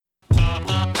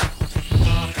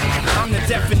I'm the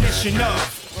definition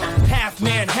of half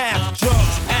man, half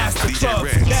drugs, ass the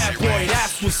clubs. Bad boy,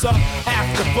 that's what's up.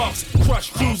 After bucks, crush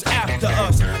crews after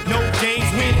us. No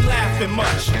games, we ain't laughing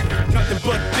much. Nothing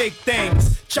but big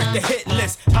things. Check the hit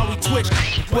list, how we twitch.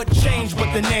 What changed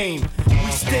but the name?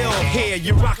 We still here,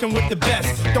 you're rocking with the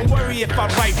best. Don't worry if I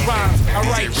write rhymes, I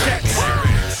write checks.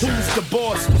 Who's the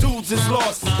boss? Dudes is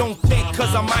lost. Don't think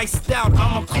cause I'm iced out,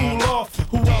 I'ma cool off.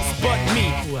 Who else but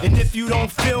me? And if you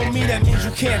don't feel me, that means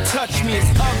you can't touch me. It's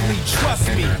ugly, trust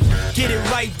me. Get it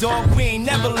right, dog, we ain't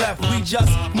never left. We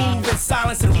just move in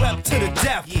silence and rep to the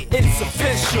death. It's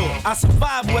official, I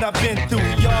survived what I've been through.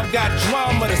 Y'all got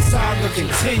drama, the saga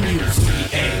continues.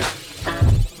 We ain't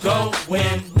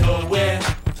going nowhere.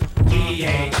 We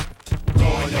ain't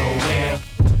going nowhere.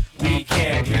 We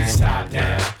can't be stopped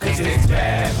now, cause it's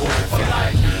bad boy for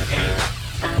life.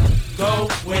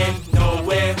 We ain't going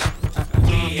nowhere.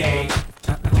 We ain't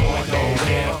going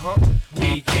nowhere.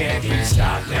 We can't be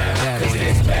stopped now, cause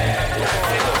it's bad boy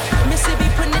for life. Mississippi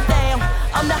putting it down,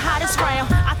 I'm the hottest round.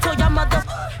 I told y'all mother,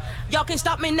 y'all can't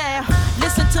stop me now.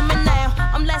 Listen to me now,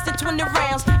 I'm lasting 20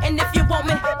 rounds. And if you want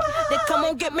me, then come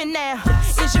on get me now.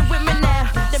 Is you with me now?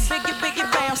 The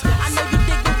biggie bounce. I know you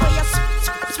dig the way I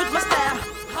switch my style.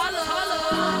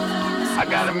 I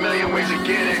got a million ways to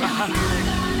get it.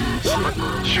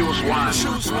 Choose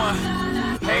one.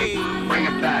 Hey, bring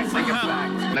it back.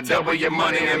 Now double your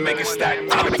money and make it stack.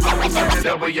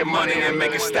 Double your money and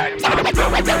make it stack.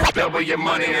 Double your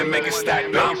money and make it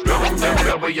stack.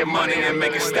 Double your money and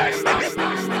make it stack.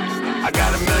 I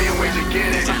got a million ways to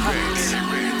get it.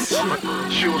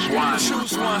 Choose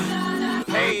one.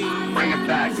 Hey, bring it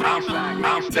back.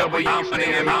 Double your money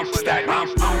and make it stack. On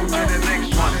to the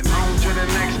next one. On to the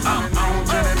next. On to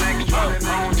the next one.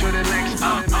 On to the next.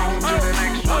 On to the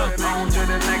next one. On to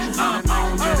the next. On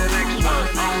to the next one.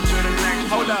 On to the next.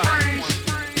 Hold up.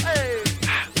 Hey.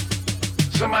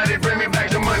 Somebody bring me back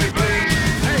the money, please.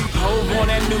 Hey. Hold on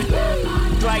that new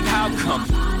like how come?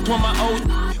 On my old,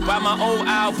 buy my old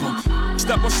album.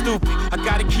 Stuck on stupid, I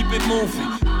gotta keep it moving.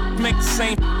 Make the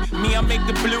same, me I make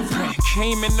the blueprint.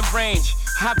 Came in the range,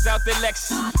 hopped out the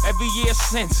Lexus. Every year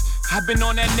since, I've been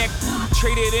on that neck.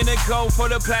 Traded in a gold for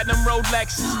the platinum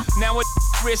Rolexes. Now a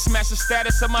wrist match the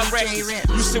status of my records.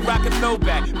 Used to rock a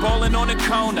throwback, ballin' on the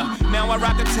corner. Now I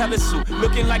rock a telesuit,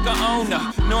 looking like a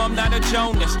owner. No, I'm not a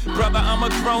Jonas, brother, I'm a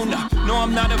grown-up. No,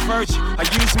 I'm not a virgin, I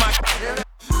use my...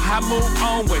 I move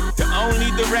onward, the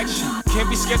only direction. Can't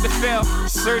be scared to fail,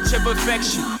 search of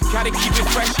perfection. Gotta keep it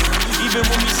fresh, even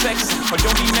when we sexy. Or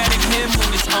don't be mad at him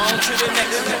when it's on to the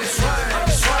next one.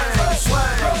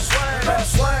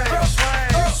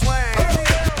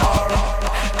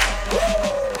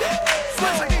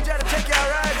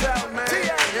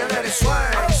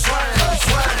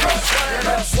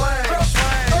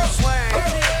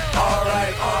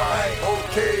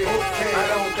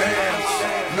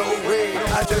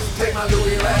 Take my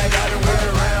Louis rag, I done wear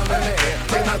around in the air.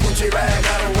 Take my Gucci rag,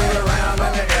 I done wear around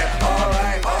in the air.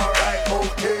 Alright,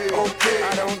 okay,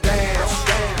 I don't dance,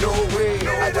 no way.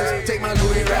 I just take my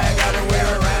Louis rag, I done wear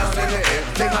around in the air.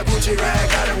 Take my Gucci rag,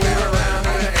 I done wear around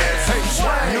in the air.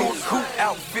 Hey, new coupe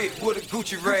outfit with a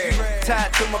Gucci rag,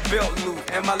 tied to my belt loop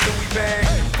and my Louis bag,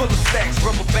 full of stacks,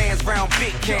 rubber bands, round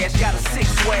big cash. Got a six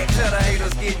swag, tell the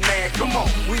haters get mad. Come on,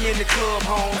 we in the club,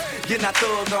 home. Getting our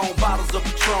thug on, bottles of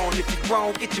Patron. If you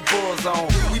grown, get your buzz on.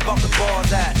 We bought the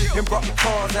bars out and brought the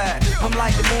cars out. I'm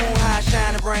like the moon high,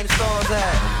 shining, bring the stars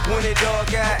out. When it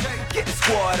dog out, get the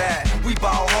squad out. We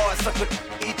ball hard, sucker,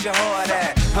 eat your heart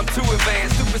out. I'm too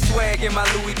advanced, stupid swag in my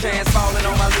Louis pants, falling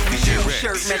on my Louis shoe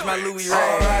shirt, match my Louis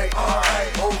rag. Alright,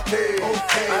 okay,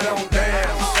 I don't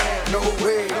dance, no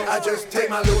way. I just take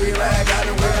my Louis rag, I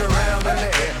done wear around in the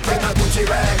air. Take my Gucci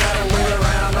rag, I done wear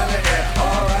around in the air.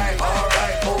 Alright,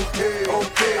 okay,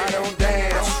 I don't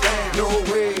dance, no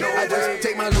way. I just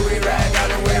take my Louis rag, I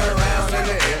done wear around in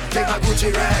the air. Take my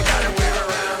Gucci rag, I done wear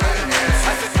around in the air.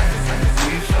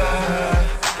 We fly,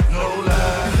 no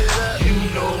lie, you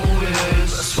know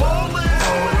this.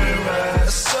 Pouring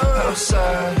rats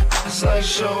outside, it's like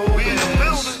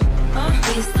showbiz.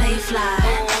 We stay fly,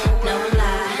 no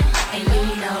lie, and you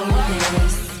know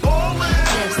this.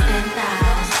 Lips and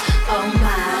thighs, oh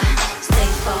my,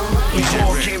 stay focused. We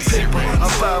walking paper, I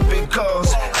buy big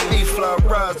cars. A-fly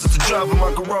rides, that's the drive in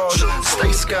my garage.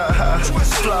 Stay sky high,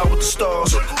 fly with the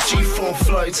stars. G4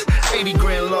 flights, 80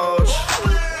 grand large.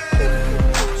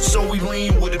 So we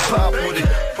lean with it, pop with it.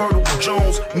 Vertical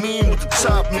Jones, mean with the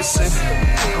top missing.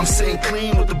 I'm saying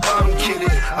clean with the bottom kitted.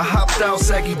 I hopped out,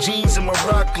 saggy jeans and my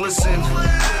rock glisten.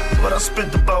 But I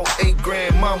spent about $8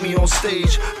 grand, mommy on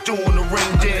stage, doing the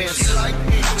ring dance.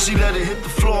 She let it hit the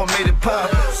floor, made it pop.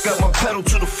 Got my pedal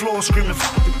to the floor, screaming,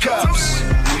 f the cops.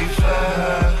 We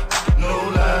fly, no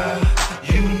lie,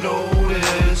 you know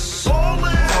this.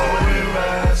 Falling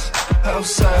rise,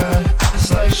 outside,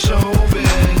 it's like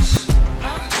showbiz.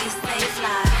 We stay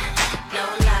fly, no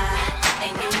lie,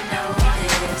 and you know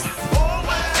this.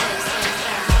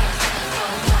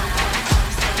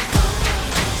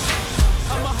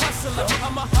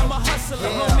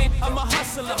 I'm a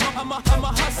hustler, homie. I'm a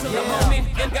hustler, homie.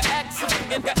 Inga action,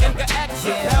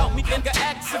 help me. Inga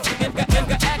action,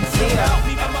 help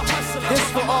me. I'm a hustler. This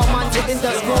for all my niggas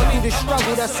that's going through the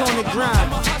struggle that's on the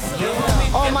grind.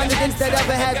 All my niggas that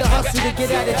ever had to hustle to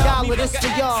get at a dollar, this for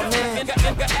y'all, man.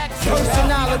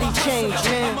 Personality change,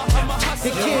 man. The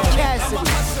Kid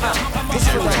Cassidy. This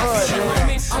for the hood,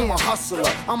 man. I'm a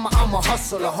hustler, I'm a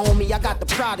hustler, homie. I got the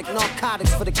product,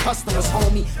 narcotics for the customers,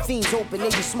 homie. Fiends open, they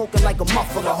be smoking like a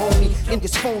muffler, homie.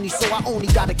 Niggas phony, so I only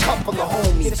got a couple of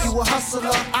homies. If you a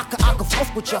hustler, I can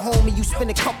fuck with your homie. You spend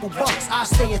a couple bucks, I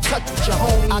stay in touch with your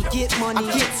homie. I get money,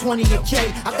 I get 20 a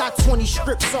K. I got 20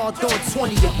 strips all doing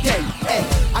 20 a day. Hey,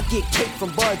 I get cake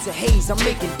from buds of haze, I'm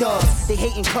making dubs. They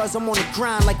hating cause I'm on the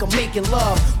grind like I'm making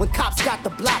love. When cops got the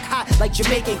block hot like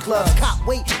Jamaican clubs. Cop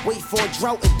wait for a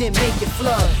drought and then make it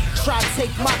flood. Try to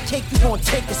take my cake, you gon'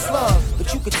 take a slug.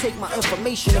 But you can take my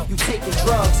information if you taking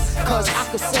drugs. Cause I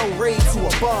could sell raid to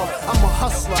above. I'm a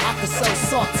hustler, I could sell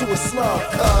salt to a slug.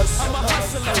 Cause I'm a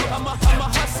hustler,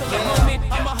 homie.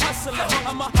 I'm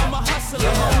a hustler,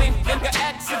 homie. Inga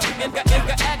action, help me.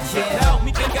 Inga action, help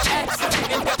me. I'm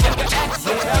a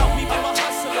hustler, homie. I'm a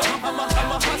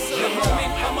hustler,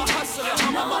 homie.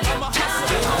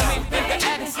 Inga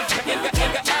action,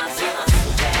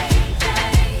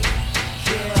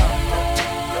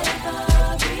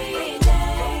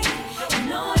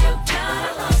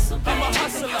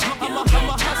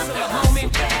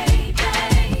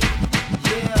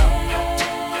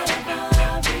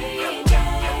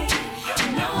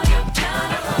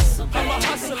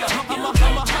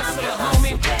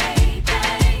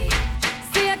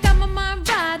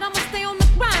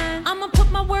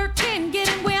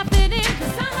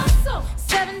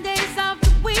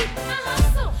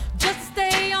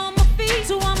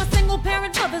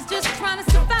 just trying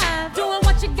to survive, doing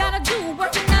what you gotta do,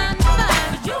 working 9 to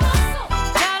 5. You hustle,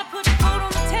 gotta put food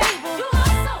on the table. You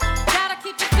hustle, gotta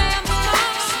keep your family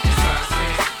strong.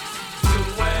 Do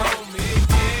it, homie,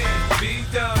 yeah, be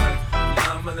done.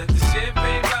 I'ma let the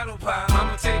champagne bottle pop.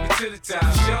 I'ma take it to the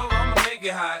top. Show, I'ma make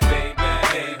it hot, baby.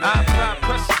 I apply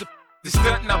pressure, the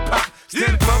stunt and I pop.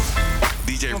 Stand close.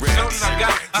 DJ Red, I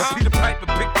got I Peter Piper,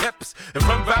 big peppers, and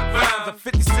run rock rhymes. A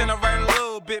 50 cent, I write a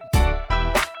little bit.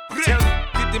 Tell me,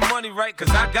 get the money right, cause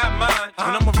I got mine.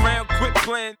 When I'm around, quit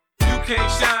playing, you can't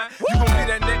shine. You gon' be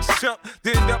that next chump,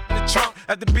 then end up in the trunk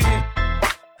at the beginning.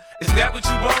 Is that what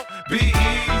you want? Be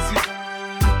easy.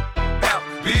 Now,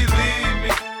 believe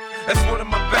me, that's what I'm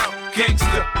about.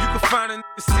 Gangsta, you can find a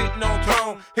nigga sitting on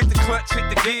throne. Hit the clutch, hit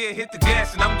the gear, hit the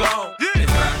gas, and I'm gone. If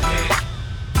I can't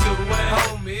do it,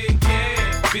 homie, it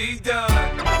can't be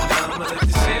done. Now I'ma let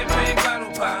the champagne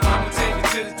bottle pop. I'ma take it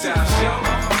to the top. Show,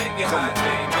 I'ma make it hot,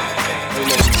 baby.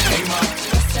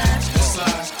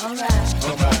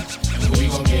 Alright. We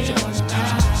gon' get it on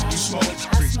tonight. You smoke,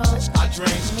 I smoke, I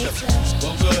drink. me too.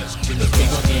 Well, good, because we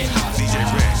gon' get hot. DJ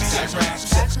Red, Stack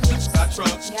racks, got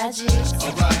trucks. Got G's.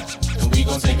 Alright, and we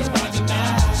gon' take a ride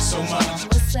tonight. So, mom,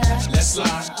 What's up? let's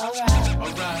slide.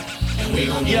 Alright. And we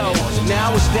gon' get Yo, it on tonight.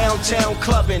 now it's downtown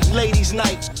clubbing, ladies'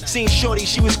 night. Seen shorty,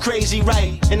 she was crazy,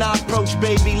 right? And I approached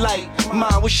baby light.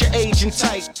 Mom, what's your age and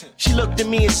type? She looked at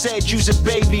me and said, you's a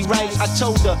baby, right? I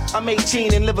told her I'm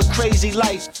 18 and live a crazy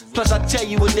life. Plus I tell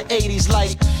you what the 80s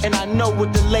like, and I know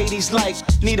what the ladies like.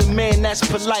 Need a man that's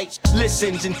polite,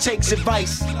 listens and takes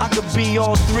advice. I could be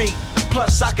all three,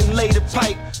 plus I can lay the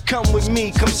pipe. Come with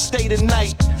me, come stay the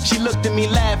night. She looked at me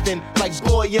laughing, like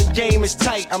boy your game is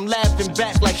tight. I'm laughing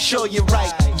back like sure you're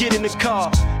right. Get in the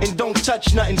car, and don't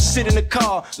touch nothing, sit in the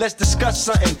car. Let's discuss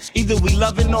something, either we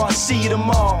loving or I see you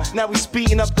tomorrow. Now we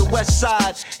speeding up the west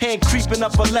side, hand creeping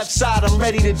up her left side. I'm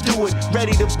ready to do it,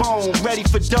 ready to bone, ready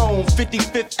for dome.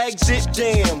 55th exit,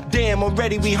 damn,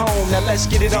 already we home. Now let's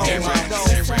get it on.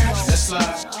 Let's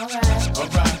slide.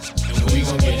 Alright, and we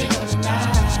gon' get it on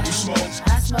tonight. You smoke,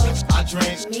 I smoke, I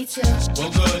drink. me too.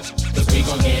 Well, good, cause we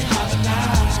gon' get hot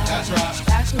tonight. Got drop,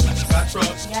 Got Coops, got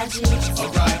trucks. got G's.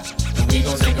 Alright, and we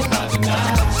gon' take a ride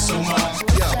tonight. So, mom,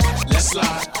 let's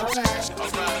slide. Alright.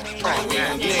 And we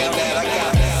gon' get it on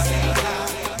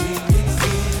tonight.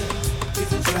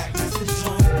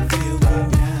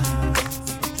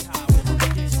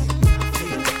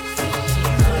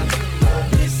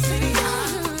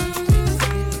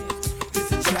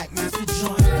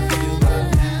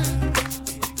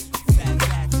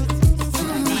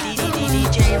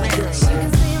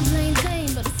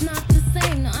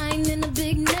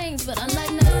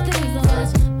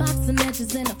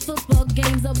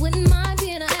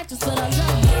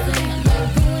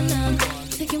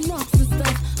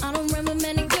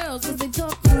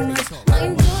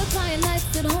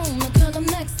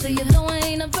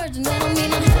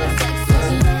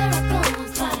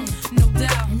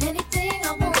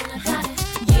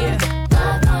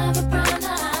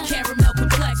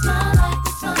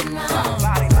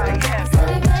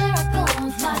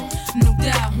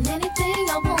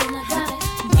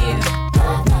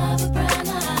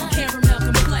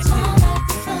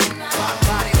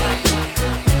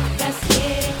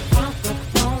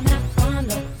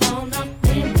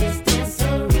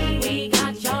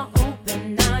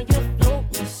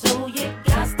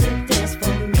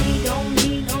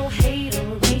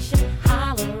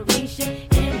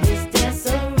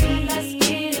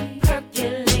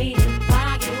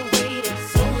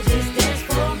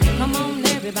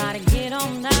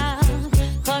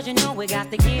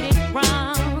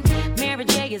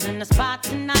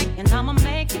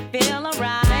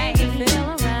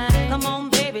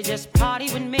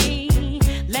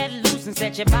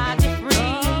 set your body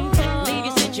free. Leave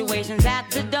your situations at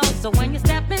the door. So when you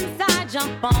step inside,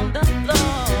 jump on the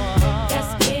floor.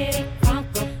 Let's get it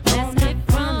crunk up. Let's get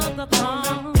crunk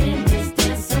up. In this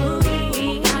dance movie,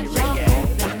 we got your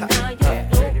open. Now you're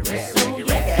open. So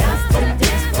yeah, that's the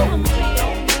dance for me.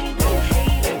 Don't need no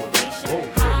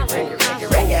hateration.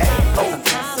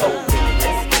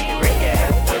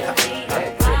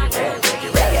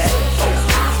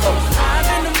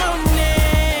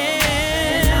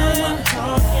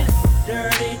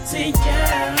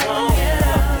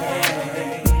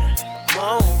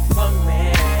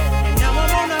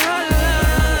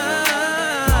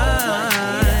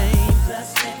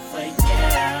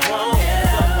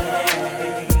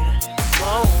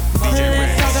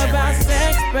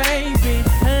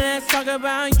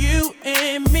 About you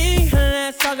and me.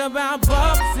 Let's talk about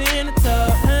bubbles in the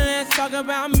tub. Let's talk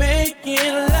about making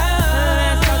love.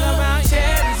 Let's talk about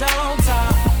cherries on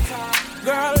top.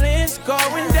 Girl, it's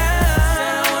going down.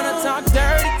 Said I wanna talk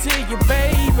dirty to you,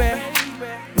 baby.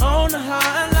 On the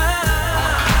hotline.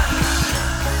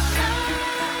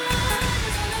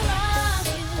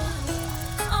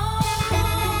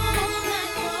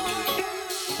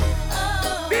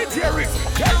 DJ Rick,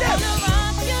 tell them.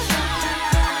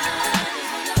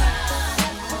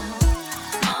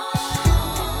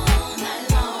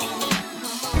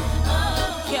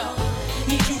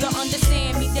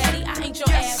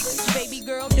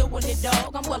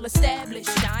 Dog, I'm well established.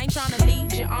 I ain't tryna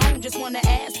lead you on. Just wanna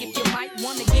ask if you might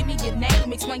wanna give me your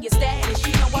name, explain your status.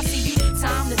 You know I see you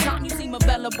time to time. You seem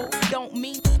available. Don't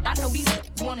mean I know these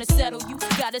wanna settle you.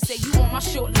 Gotta say you on my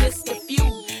short list of few.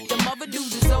 Them other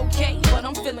dudes is okay, but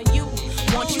I'm feeling you.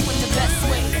 Want you in the best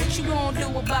way. What you gonna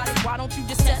do about it? Why don't you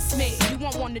just test me? You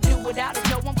won't want to do without it.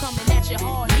 No, I'm coming at you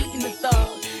hard, eating the thug,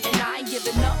 and I ain't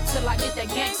giving up till I get that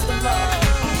gangster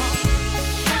love.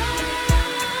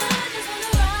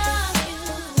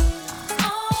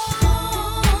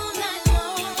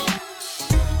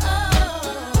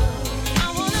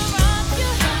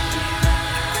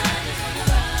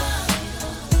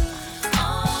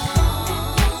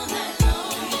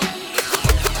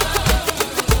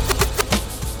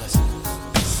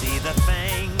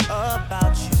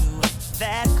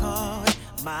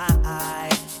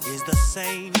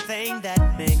 Same thing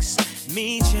that makes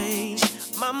me change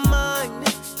my mind.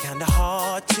 Kinda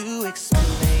hard to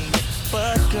explain,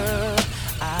 but girl,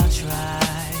 I'll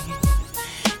try.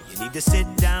 You need to sit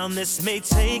down, this may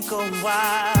take a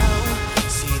while.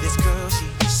 See this girl,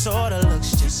 she sorta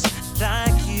looks just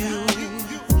like you.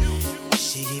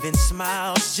 She even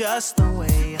smiles just the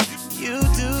way you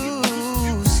do.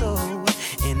 So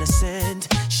innocent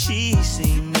she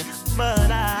seemed,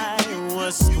 but I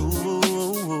was fooled.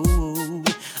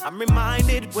 I'm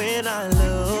reminded when I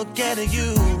look at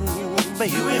you, but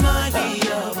you remind me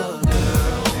of a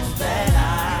girl that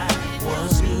I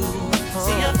once knew.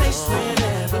 See your face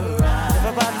whenever I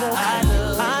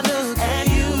look at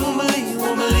you.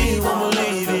 Won't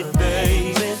believe it,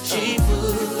 baby. She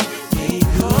put me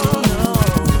through.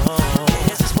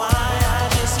 This is why I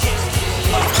just can't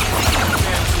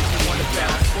Bounce if you wanna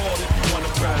bounce, ball if you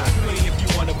wanna ride, play if you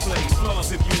wanna play, floss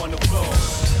if you wanna floss.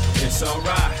 It's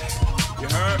alright. You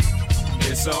heard?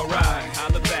 It's alright.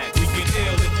 Holla back. We get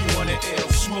ill if you wanna ill.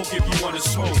 Smoke if you wanna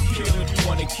smoke. Kill if you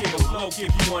wanna kill. Low if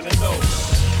you wanna low.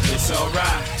 It's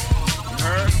alright. You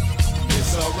heard?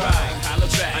 It's alright. Holla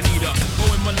back. I need a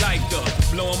blow in my life up.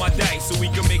 Blowing my dice so we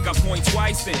can make our point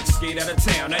twice then. Skate out of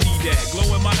town. I need that.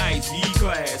 Glow in my ice.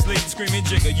 E-class. Lady screaming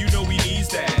jigger. You know we needs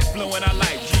that. Flowing our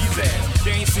life. Jesus.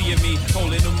 They ain't seeing me.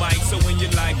 Holding the mic. So in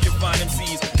your life you find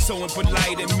MCs. So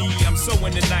polite in me, I'm so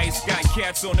in the nice. Got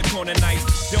cats on the corner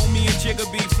nice. Don't me and Jigga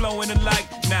be flowing alike?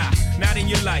 Nah, not in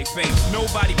your life. Ain't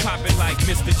nobody popping like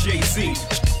Mr. Jay-Z.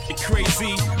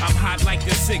 Crazy, I'm hot like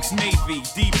the 6th Navy.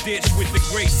 Deep ditch with the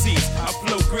gray seas. I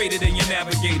flow greater than your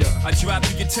navigator. I drive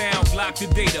through your town, block the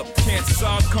data. Chances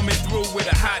are I'm coming through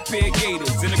with a hot pair of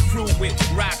gators. And a crew with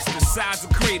rocks the size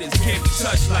of craters. Can't be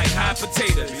touched like hot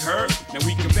potatoes. You heard? Now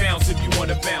we can bounce if you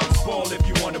wanna bounce. Ball if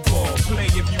you wanna ball. Play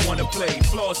if you wanna play.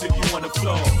 Floss if you wanna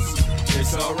floss.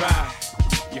 It's alright.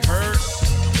 You heard?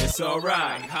 It's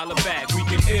alright, holla back, we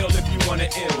can ill if you wanna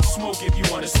ill. Smoke if you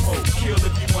wanna smoke, kill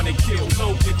if you wanna kill.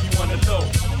 Low if you wanna low.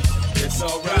 It's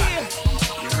alright,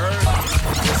 you heard?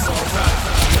 It's alright.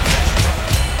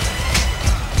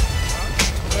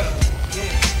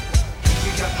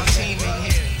 We got my team in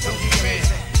here,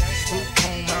 Swoop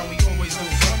home, how we always do.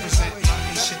 Represent,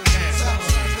 this shit down.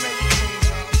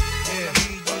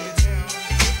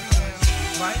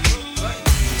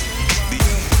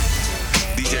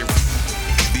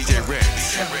 DJ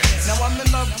Rex. Now I'm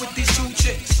in love with these two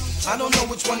chicks. I don't know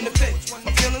which one to pick.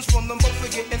 My feelings from them both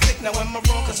are getting thick. Now am I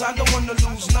wrong? Cause I don't wanna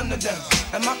lose none of them.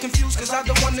 Am I confused? Cause I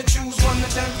don't wanna choose one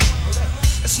of them.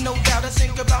 It's no doubt I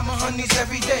think about my honeys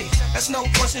every day. That's no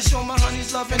question, show my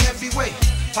honeys love in every way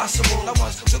possible. I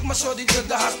once took my shorty to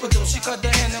the hospital. She cut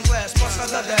her hand in glass, plus I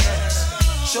love that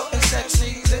ass. Short and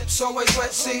sexy, lips always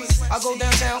wet, see. I go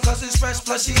downtown cause it's fresh,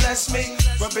 plus she lets me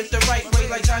rub it the right way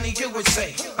like Johnny Gill would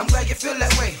say. I'm glad you feel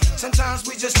that way. Sometimes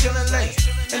we just chillin' late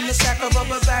in the sack of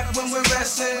rubber back when we're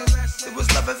resting. It was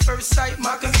love at first sight,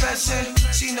 my confession.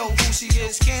 She know who she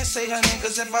is, can't say her name,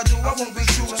 cause if I do, I won't be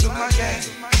true to my game.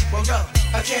 Well, yo,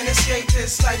 I can't escape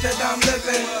this life that I'm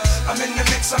living. I'm in the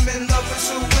mix, I'm in love with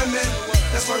two women.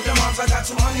 That's word to moms, I got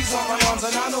two honeys on my arms,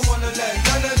 and I don't wanna let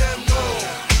none of them go.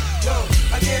 Yo,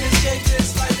 I can't escape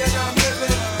this life that I'm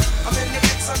living. I'm in the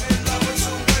mix, I'm in love with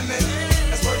two women.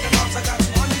 That's word to moms, I got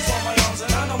two honeys on my arms,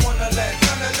 and I don't wanna let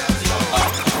none of them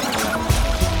go.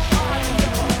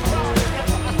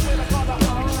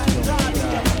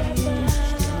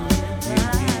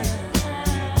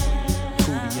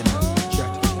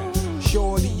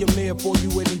 Shorty, I'm there for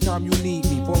you anytime you need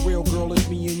me. For real, girl, it's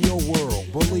me in your world.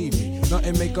 Believe me,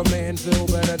 nothing make a man feel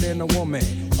better than a woman.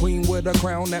 Queen with a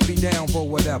crown that be down for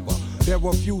whatever. There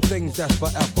are few things that's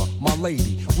forever. My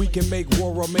lady, we can make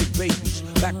war or make babies.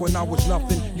 Back when I was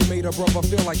nothing, you made a brother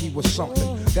feel like he was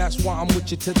something. That's why I'm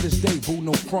with you to this day, boo,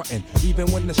 no frontin'. Even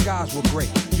when the skies were gray,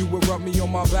 you would rub me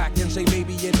on my back and say,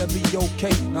 baby, it'll be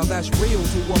okay. Now that's real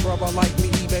to a brother like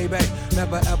me, baby.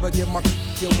 Never ever give my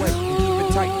away and keep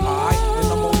it tight, alright?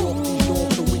 And I'ma walk these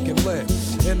doors so we can live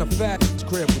in a fat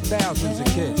crib with thousands of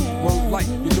kids. Word like,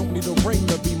 you don't need a ring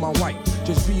to be my wife.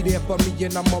 Just be there for me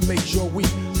and I'ma make sure we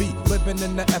be living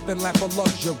in the effing lap of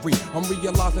luxury. I'm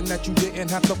realizing that you didn't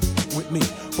have to with me,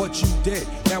 but you did.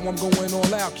 Now I'm going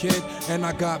all out, kid, and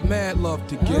I got mad love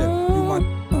to give. You my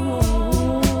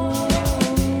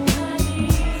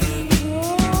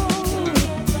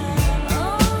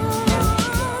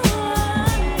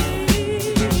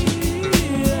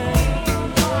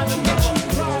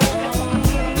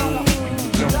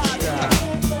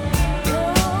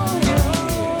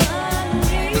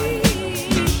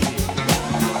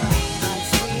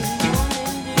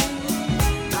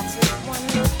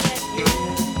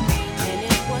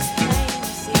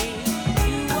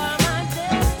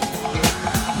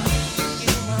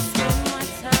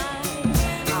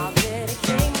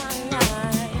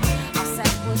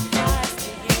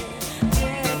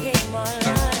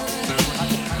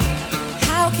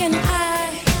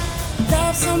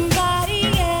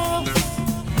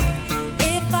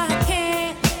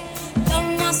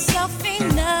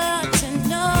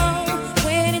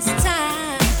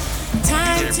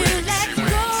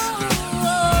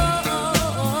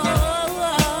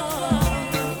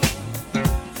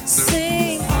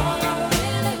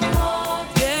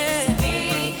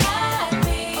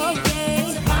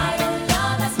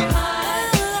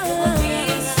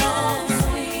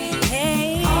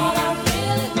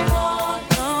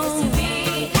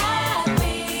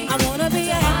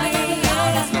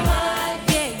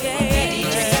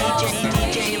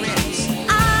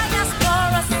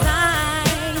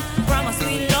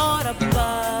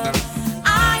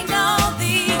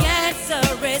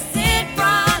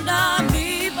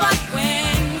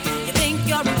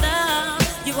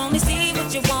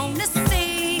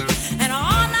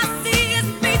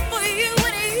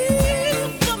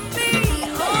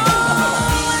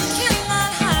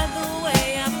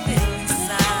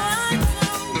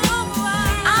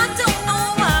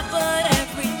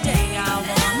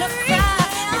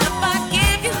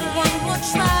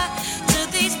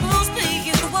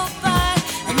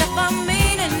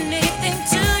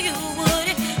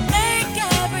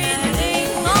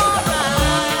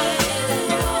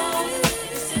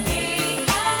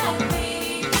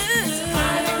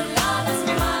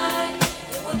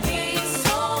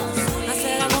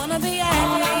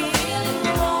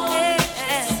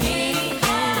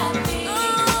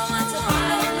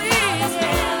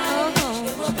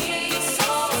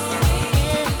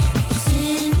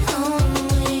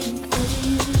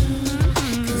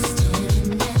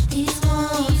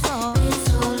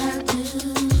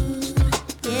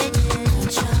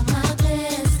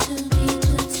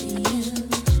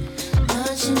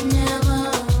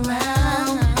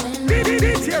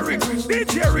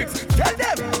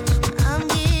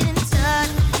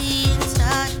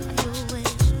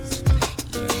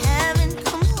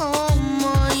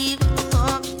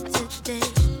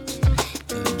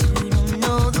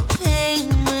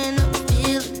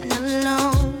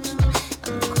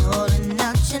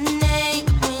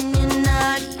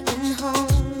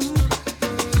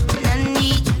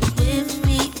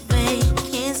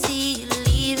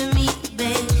Leaving me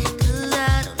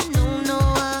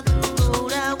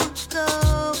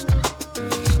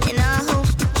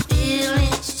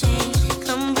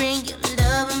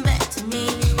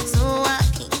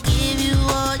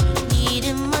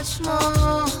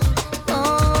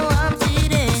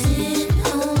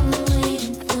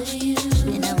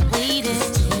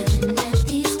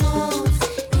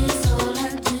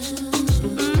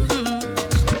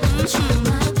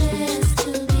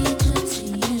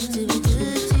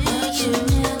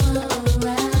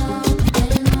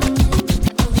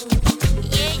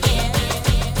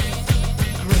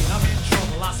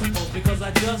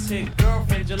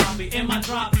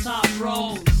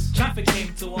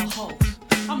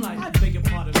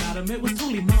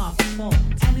my fault.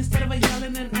 And instead of a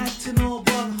yelling and acting all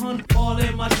bug hunt, all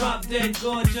in my drop dead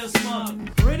gorgeous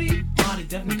mug. Pretty, body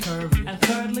definitely curvy. And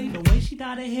thirdly, the way she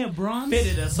dyed her hair bronze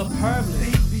fitted her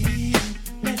superbly. Baby,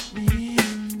 let me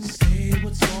say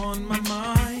what's on my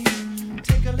mind.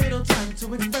 Take a little time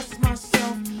to express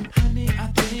myself. Honey, I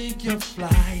think you're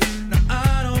fly. Now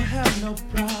I don't have no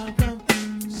problem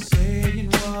saying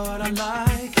what I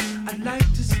like. I'd like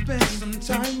to spend some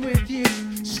time with you,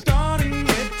 starting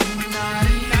with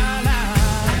tonight. I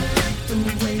like the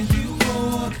way you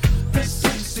walk, the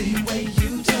sexy way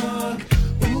you talk.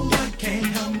 Ooh, I can't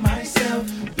help myself,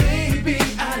 baby.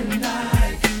 I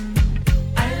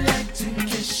like to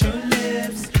kiss your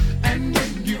lips, and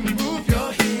when you move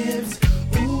your hips,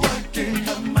 ooh, I can't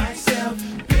help myself,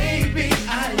 baby.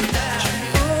 I like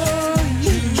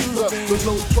the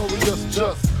notorious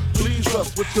just. Please us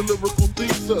with your lyrical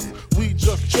thesis. We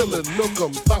just chillin', milk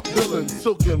 'em, top billin',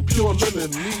 silkin', pure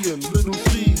linen, me and Little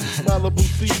C, Malibu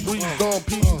sea breeze, dawn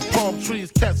peas, palm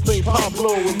trees, cats named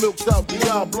Pablo, and milked out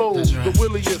Diablo. Right. The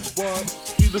williest one,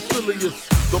 be the silliest.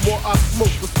 The more I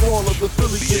smoke, the smaller the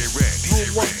silliest. Room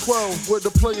 112, where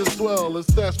the players dwell, and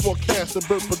stash more cash than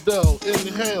Bert Fidel.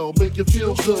 Inhale, make you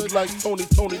feel good like Tony.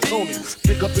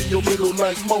 Dig up in your middle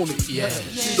like Moni. Yeah.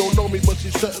 She don't know me, but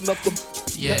she's setting up the.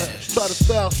 Yeah. Try to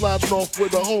style sliding off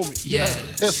with a homie. Yeah.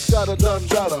 Escada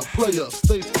Dandada, player,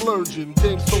 stay splurging.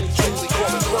 Game so crazy,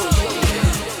 call it splurging.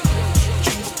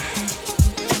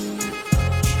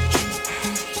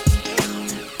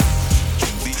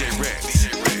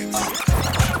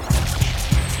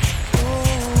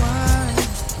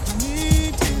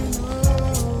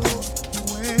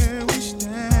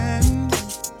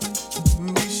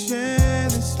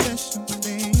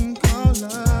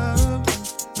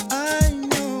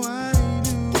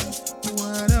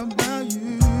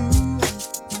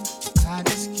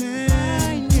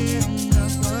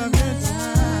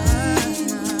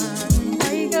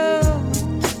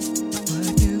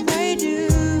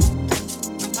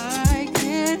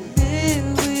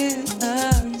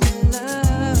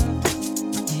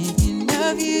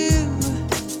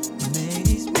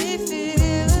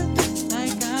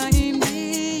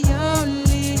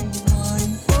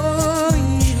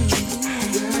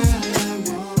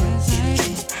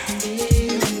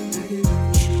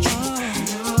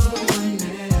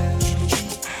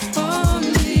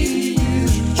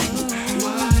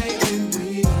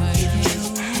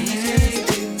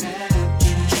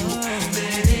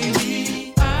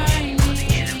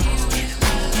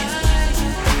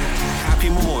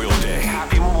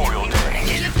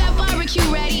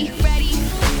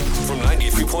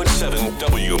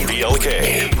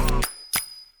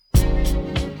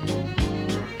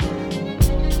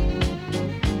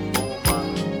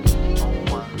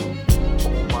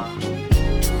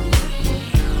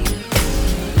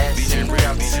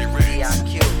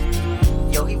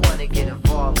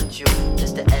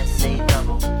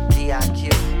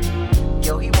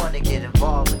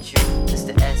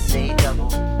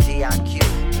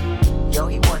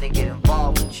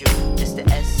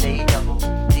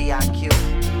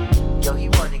 Yo, he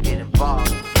wanna get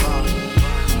involved.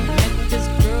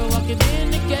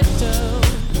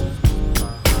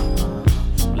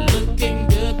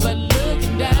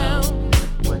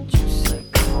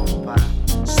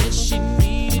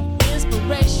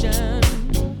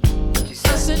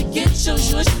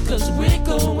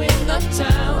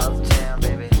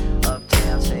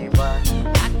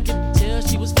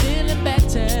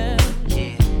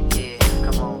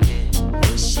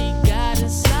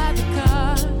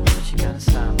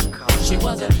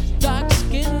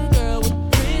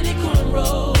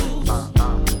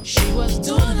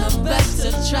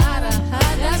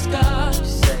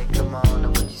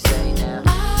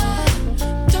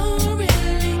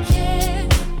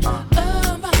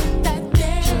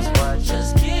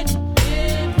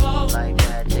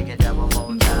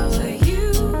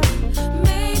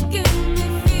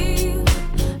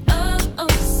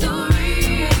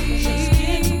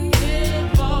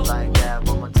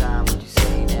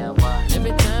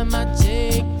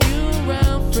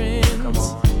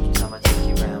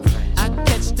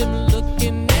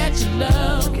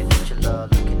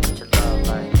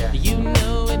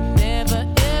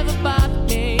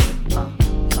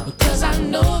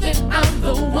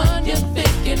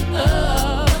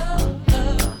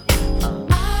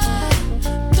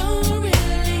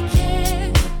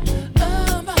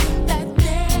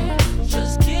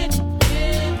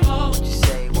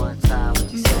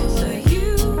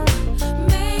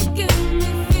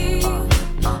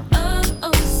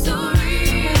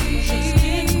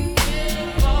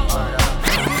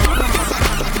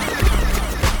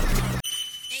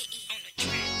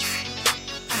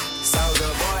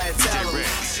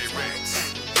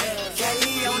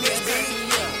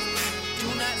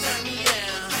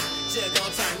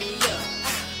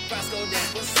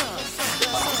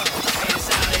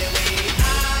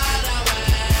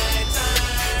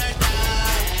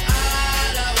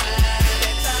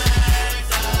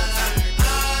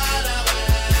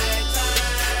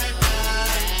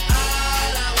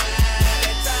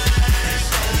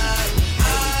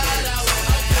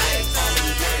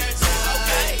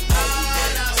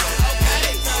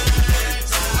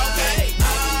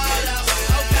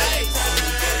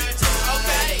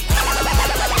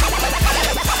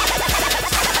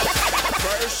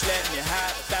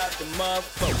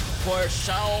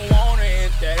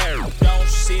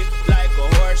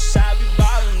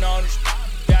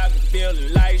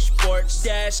 like sports.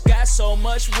 Dash got so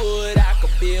much wood, I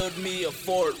could build me a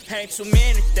fort. Ain't too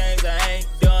many things I ain't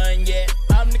done yet.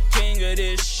 I'm the king of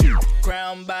this shit.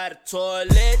 Crowned by the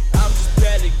toilet. I'm just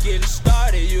barely getting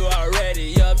started. You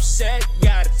already upset.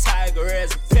 Got a tiger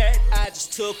as a pet. I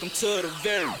just took him to the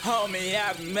very homie.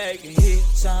 I've been making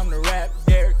hits. I'm the rap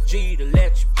Derek G to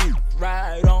let you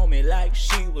ride on me like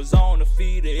she was on the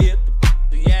feeder. If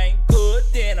the ain't good,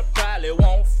 then I probably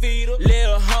won't feed her.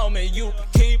 Little homie, you can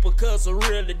keep her, cause I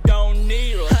really don't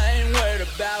need her. I ain't worried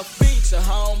about feature,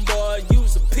 homeboy,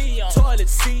 use a pee on toilet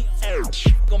seat.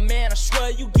 Man, I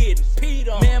swear you getting peed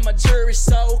on. Man, my jury's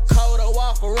so cold, I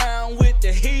walk around with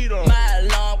the heat on. My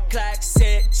alarm clock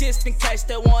set, just in case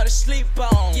they wanna sleep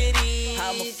on.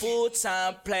 I'm a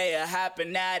full-time player,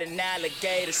 hopping out an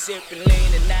alligator, sipping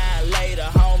lean an hour later.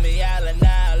 Homie, I'll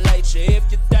annihilate you.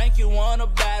 If you think you wanna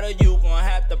battle, you gon'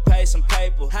 have to pay some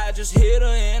paper. I just hit her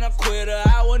and I quit her,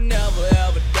 I would never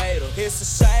ever date her. It's the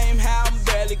same how I'm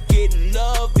barely getting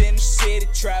love in the city.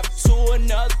 Travel to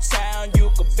another town,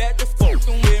 you can bet the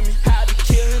fucking with me. I be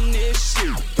killing this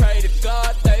shit. Pray to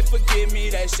God they forgive me.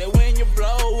 They say when you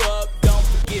blow up, don't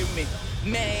forgive me.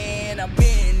 Man, I've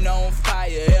been on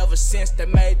fire ever since they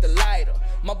made the lighter.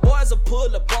 My boys will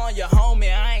pull up on your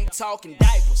homie, I ain't talking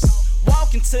diapers.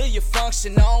 Walk into your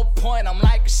function on point, I'm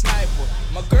like a sniper.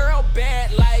 My girl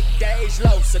bad like Dage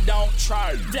Low, so don't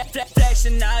try.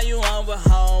 Flexing now you on with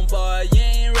homeboy, you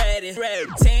ain't ready.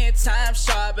 10 times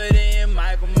sharper than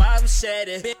Michael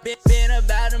Machete. Been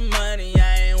about the money,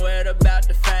 I ain't worried about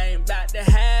the fame. About to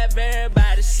have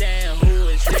everybody saying who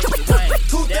is Ricky Wayne.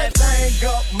 Toot that thing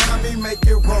up, mommy, make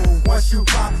it roll. Once you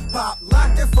pop,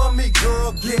 lock it for me,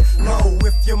 girl, get low.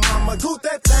 If your mama toot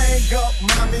that thing up,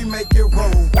 mommy, make it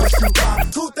roll. Once you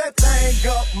pop, toot that thing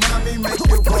up, mommy, make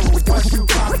it roll. Once you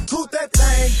pop, toot that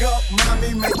thing up,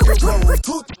 mommy, make it roll.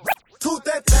 Toot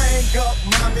that thing up,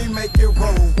 mommy, make it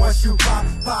roll. Once you pop,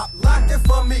 lock it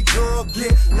for me, girl,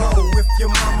 get low. If your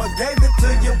mama gave it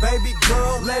to you, baby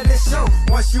girl, let it show.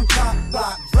 Once you pop,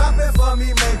 drop it for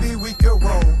me, maybe we can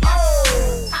roll.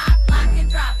 Oh! Pop, lock, and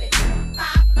drop it.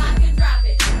 Pop, lock, and drop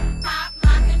it. Pop,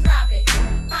 lock, and drop it.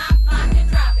 Pop, lock, and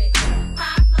drop it.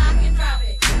 Pop, lock, and drop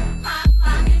it. Pop,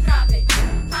 lock, and drop it.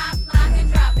 Pop, lock,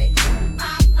 and drop it.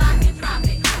 Pop, lock, and drop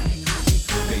it.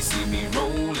 They see me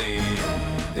rolling,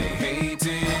 they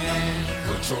hating,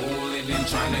 patrolling and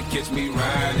trying to catch me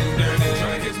riding dirty.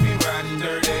 Trying to catch me riding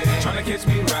dirty. Trying to catch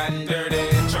me riding dirty.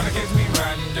 Trying to catch me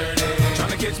riding dirty.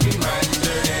 Trying to catch me riding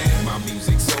dirty. My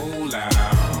music's so loud,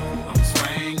 I'm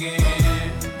swinging.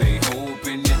 They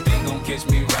hoping that they gon' catch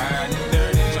me riding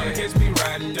dirty. Trying to catch me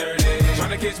riding dirty.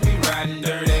 Trying to catch me riding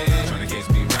dirty. Trying to catch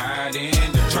me riding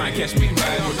dirty. Trying to catch me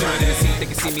riding dirty. They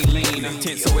can see me lean, I'm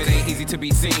tense, so it ain't easy to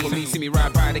be seen. When they see me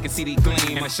ride by, they can see the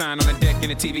gleam. And I shine on the deck in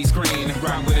the TV screen.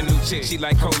 Ride with a new chick, she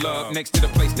like cola. Next to the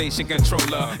PlayStation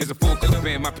controller is a full clip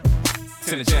in my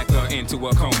send a jacker into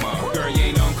a coma. Girl, you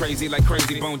ain't on crazy like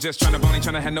Crazy Bone. Just tryna bone, ain't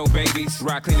tryna have no babies.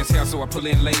 Ride clean as hell, so I pull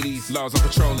in ladies. Laws on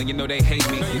patrol, and you know they hate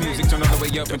me. Music turn all the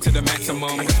way up into the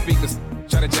maximum. I got speakers,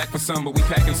 try to jack for some, but we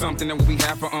packing something that we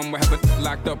have for we have it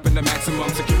locked up in the maximum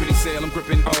security cell. I'm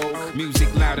gripping old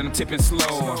music loud and I'm tipping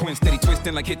slow. Twin steady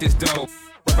twisting like hit this dough.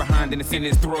 Right behind and it's in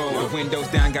his throat. The windows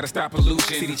down, gotta stop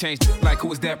pollution. City changed like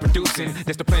who is that producing?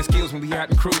 That's the plan skills when we out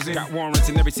and cruising. Got warrants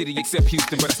in every city except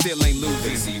Houston, but I still ain't losing.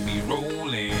 They see me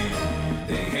rolling,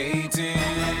 they hating,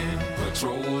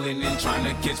 patrolling and trying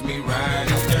to catch me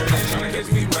riding dirty. Trying to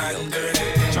catch me riding dirty.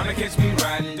 Trying to catch me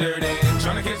riding dirty.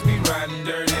 Trying to catch me riding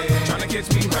dirty. Trying to catch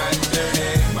me riding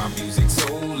dirty. My music's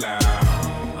so loud,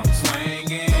 I'm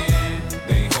swinging.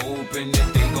 They hoping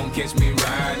that they gon' catch me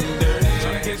riding dirty.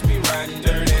 Trying to catch me riding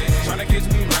dirty. Trying to catch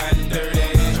me riding dirty.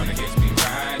 Trying to catch me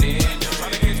riding.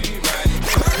 Trying to catch me riding.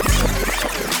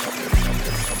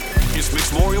 It's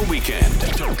Mixmorial Weekend.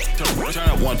 Turn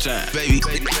up one time, baby.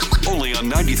 Only on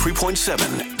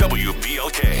 93.7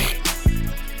 WBLK.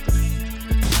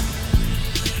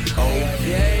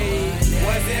 Okay,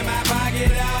 what's in my pocket,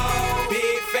 dog?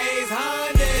 Big face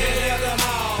Honda. Left them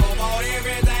all, bought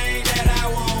everything that I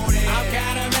wanted. I'm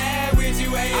kinda mad with you,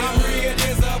 hey. I'm real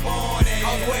disappointed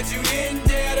on what you didn't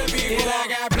tell the people. I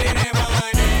got plenty money. I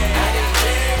got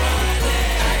plenty money. I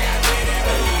got plenty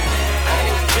money. I got plenty money. I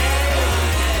got plenty money.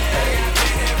 I got plenty money. I got plenty money. I got plenty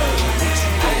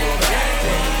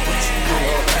money.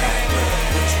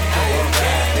 I got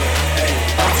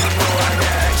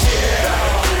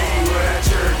plenty money. I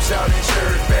got plenty money.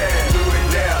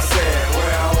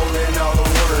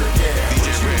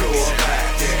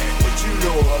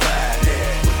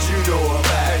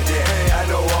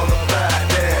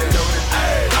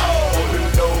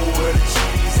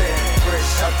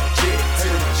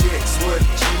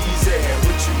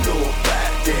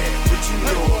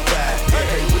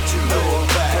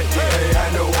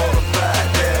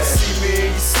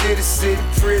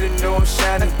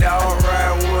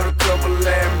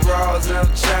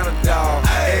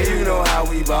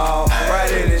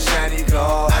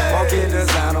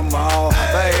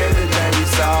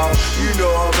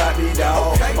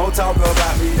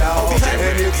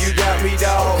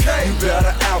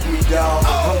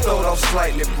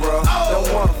 slightly, bro.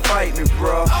 Don't wanna fight me,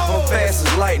 bro. I'm fast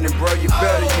as lightning, bro. You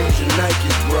better use your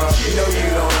Nike, bro. You know you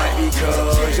don't like me,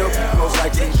 cuz your people's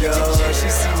like me, cuz she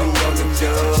see me on them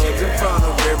dubs in front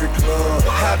of every club.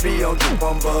 I be on the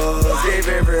bumbers, gave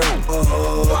every a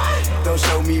hug. Don't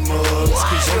show me mugs,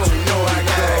 cause you don't know I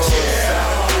got that shit.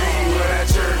 When I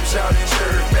chirp, shout and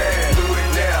chirp back. Do it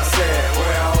now, sad.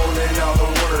 When I holding all the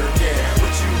work, yeah.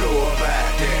 What you know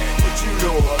about that? What you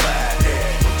know about that?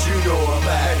 What you know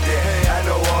about that? Hey, I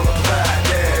know all about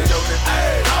that. Know that I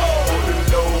on the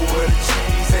low where the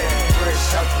cheese at.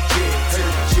 Fresh out the jet to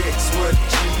the jets where the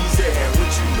cheese at.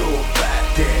 What you know about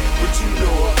that? What you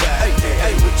know about that?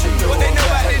 Hey, what you know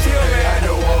about this here, man? I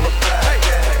know all about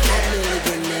that.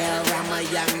 Millionaire, I'm a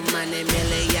young money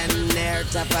millionaire,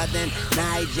 tougher than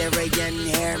Nigerian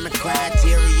hair. My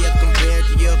criteria compared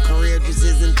to your career just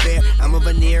isn't fair. I'm a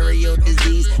venereal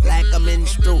disease, like a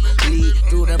menstrual bleed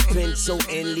through the pencil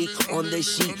and leak on the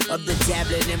sheet of the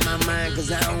tablet in my mind.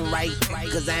 Cause I don't write,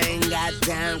 cause I ain't got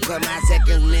time. Cause my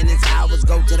seconds, minutes, hours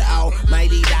go to the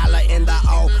almighty dollar and the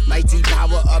almighty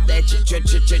power of that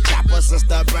chopper.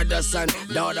 Sister, brother, son,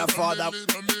 daughter, father.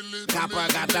 Copper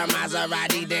got the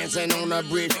Maserati dancing on the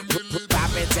bridge.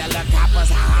 Pop it, tell the coppers,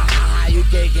 ha ha ha. You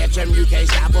can't catch them, you can't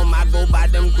stop them. I go by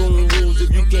them goon rules.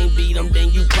 If you can't beat them,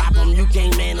 then you pop them. You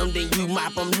can't man them, then you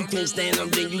mop them. You can't stand them,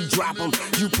 then you drop them.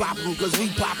 You pop them, cause we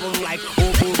pop them like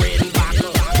Opal Red and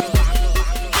vodka.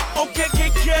 Okay,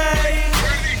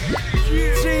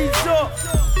 G's up.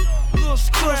 Little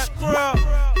scrap.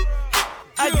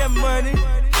 I got money.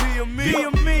 Be a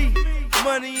me.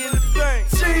 Money in the bank.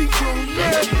 I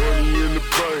got money in the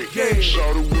bank. Yeah.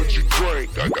 Shout out what you drink.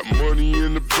 I got money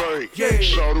in the bank. Yeah.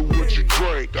 Shout out what you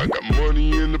drink. I got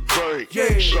money in the bank.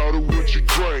 Yeah. Shout out what you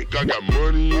drink. I got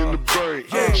money in the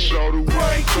bank. Yeah. Shout out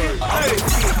what you drink. Hey,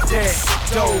 get that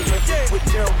dough with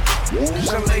them.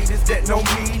 Some ladies that know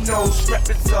me know strap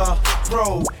is a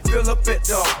pro. Fill up at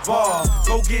the bar,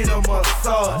 go get a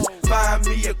massage. Find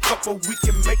me a couple, we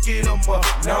can make it a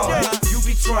massage. You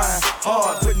be trying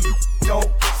hard, but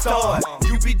don't start.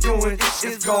 You be doing this,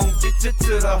 it's gon' get you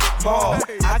to the mall.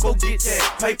 I go get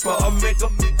that paper, a mega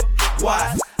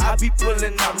watch. I be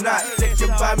pulling, I'm not. They can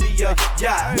buy me a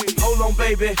yacht. Hold on,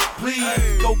 baby,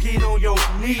 please go get on your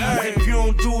knees. If you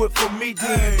don't do it for me,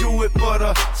 then you do it for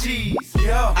the cheese.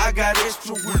 Yeah, I got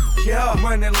extra weed. Yeah,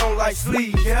 money long like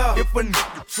sleeves. Yeah, if a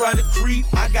nigga try to creep,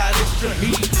 I got extra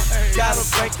heat. Got a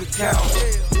bank account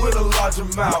with a large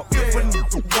amount. If a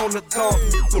nigga wanna talk,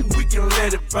 we can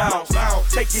let it bounce.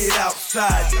 Take it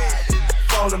outside.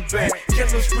 Falling back,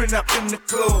 killers sprint up in the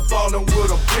club, falling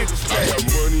with a bigger stack. I got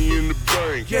money in the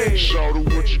bank. Yeah. Shout out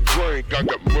what you drink. I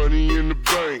got money in the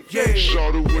bank. Yeah.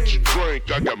 Shout out what you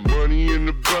drink. I got money in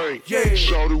the bank. Yeah.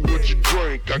 Shout out what you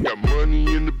drink. I got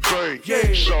money in the bank.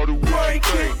 Yeah. Shout out what you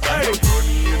think. I got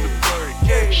money in the bank.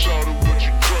 Yeah. Shout out what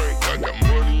you drink. I got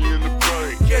money in the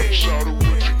bank. Yeah. Shout out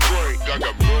what you drink. I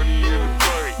got money in the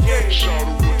bank. Yeah. Shout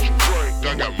out what you drink.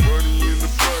 I got money in the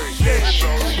bank. Yeah.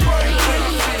 Shout out what you drink.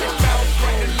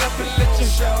 Let you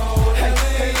show, hey,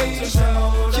 let you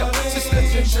show, just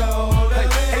let you show,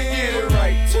 hey, get it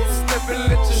right. Two-step and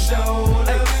let you show,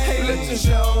 hey, let you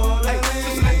show,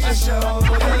 just let you show.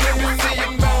 Let me see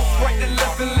your mouth right and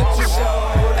left and let you show,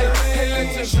 hey, let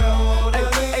you show, hey,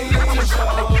 let you show,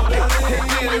 hey,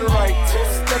 get it right.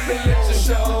 Two-step and let you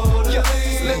show, just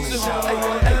let you show,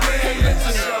 hey, let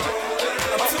you show.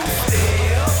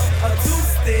 A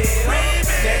two-step,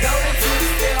 there go the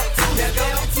two-step, there go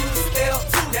the two-step,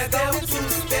 there go the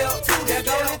two-step, there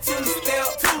go the two-step,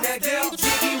 now get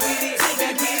jiggy with it,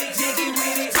 now get jiggy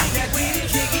with it, now get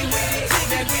jiggy with it,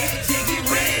 now get jiggy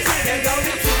with it, there go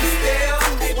the two-step,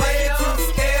 hey, why the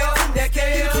two-step, there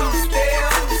came the two-step,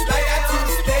 like that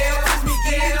two-step, me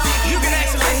get jiggy. You can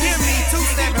actually hear me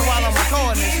two-stepping while I'm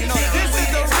recording this, you know that. This is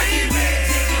the remix.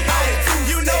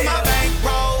 You know my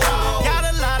bankroll, got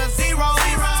a lot of zeros,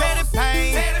 Teddy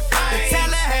Payne, the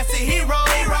Tallahassee hero.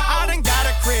 I done got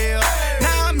a crib,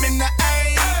 now I'm in the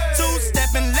A.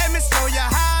 Two-stepping, let me show you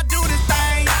how I do this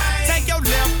thing. Take your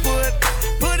left foot,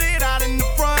 put it out in the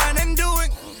front and do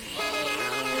it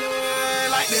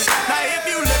like this. Now if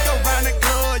you look around the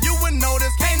club, you would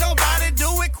notice can't nobody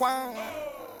do it quite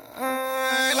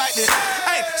like this.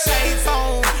 Hey, shades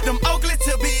on, them Oakley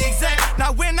to be exact.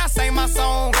 Now when I sing my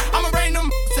song, I'ma bring them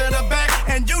to the back.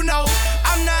 And you know,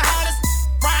 I'm the hottest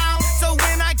round. So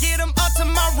when I get them up to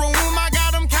my room, I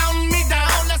got them counting me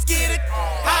down. Let's get it.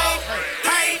 Hey,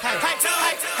 hey, hey,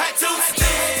 hey, two-step.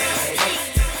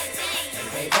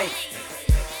 Hey, baby.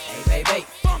 Hey, baby.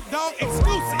 Funk Dog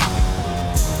exclusive.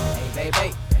 Hey,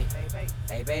 baby.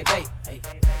 Hey, baby. Hey,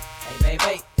 baby. Hey,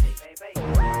 baby.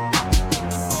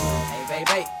 Hey,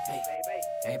 baby.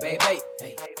 Hey, baby. baby,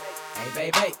 hey, hey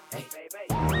baby, hey, hey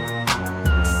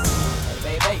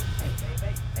baby,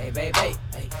 hey baby, hey,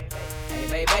 hey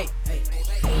baby, hey.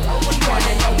 Oh, you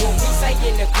wanna know what we say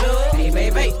in the club? Hey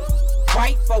baby,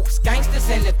 white folks, gangsters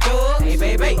and the thug. Hey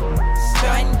baby,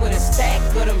 stunting with a stack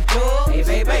of them dubs. Hey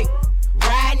baby,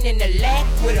 riding in the lack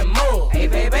with a mug. Hey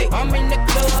baby, I'm in the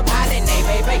club hollering. Hey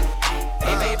baby,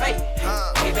 hey baby,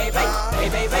 hey baby, hey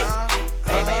baby,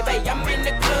 hey baby, I'm in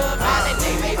the club hollering.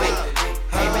 Hey baby,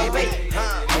 hey baby,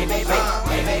 hey baby,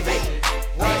 hey baby,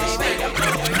 hey baby, I'm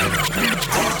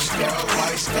Rockstar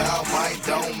lifestyle, might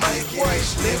don't make it.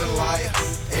 Living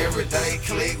life, everyday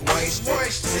click waste.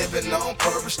 Sipping on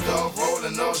purple stuff,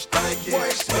 rolling up stanky.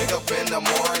 Wake up in the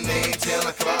morning, 10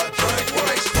 o'clock drink.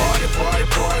 Party, party,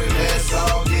 party, let's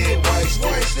all get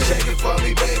wasted. Shake it for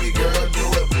me, baby girl, do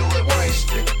it,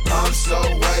 wasted. I'm so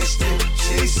wasted,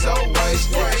 she's so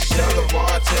wasted. Tell the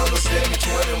bartender, send me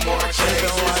 20 more checks.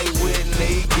 Geeking like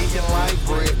Whitney, geeking like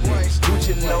Britney.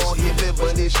 Gucci no hippie,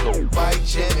 but it's like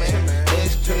Jimmy.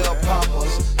 Pill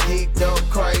poppers, geeked up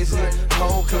crazy,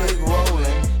 whole clique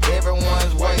rolling,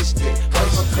 everyone's wasted.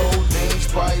 Paper codeine,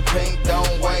 Sprite pink,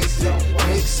 don't waste it.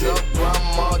 Mix up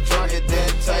grandma, drunk it, then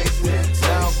taste it.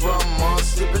 Sound grandma,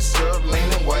 sipping syrup,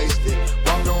 leaning wasted.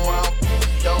 Walk around,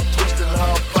 don't twist in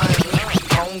her fingers.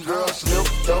 Homegirl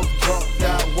slipped up, drunk,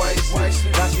 got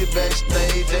wasted. Now she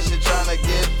backstage and she tryna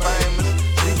get famous.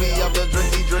 See me up the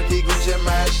drinky, Gucci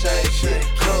man shake.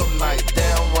 Club night,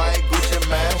 damn right, Gucci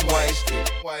man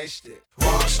wasted.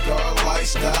 Rockstar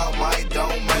lifestyle, might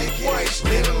don't make it.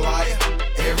 Living life,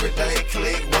 everyday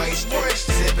click wasted.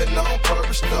 Sipping on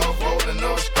purple stuff, rolling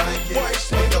up stanky.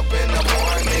 Wake up in the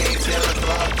morning, 10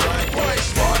 o'clock drink.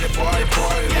 Party, party,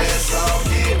 party, let's all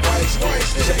get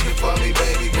wasted. Shake it for me,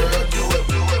 baby girl, do it,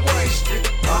 wasted.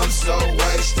 I'm so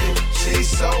wasted, she's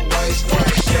so wasted.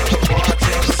 Tell the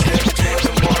bartender, send me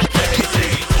 20 more cases.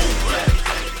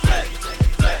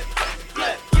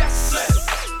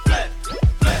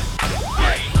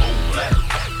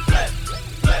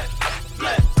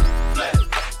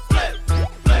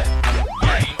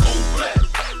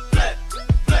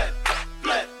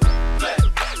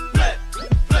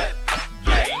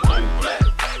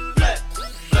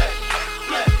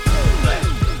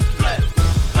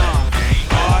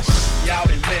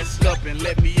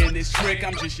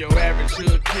 I'm just your average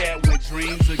hood cat with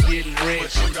dreams of getting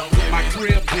rich. My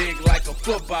crib big like a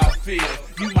football field.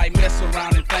 You might mess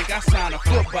around and think I signed a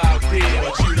football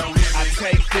deal. I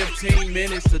take 15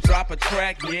 minutes to drop a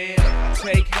track, yeah. I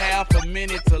take half a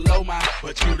minute to low my.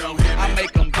 I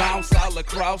make them bounce all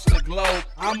across the globe.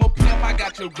 I'm a pimp, I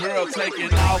got your girl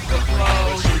taking off the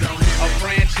clothes. A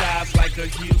franchise like a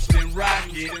Houston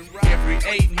Rocket. Every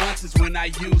 8 months is when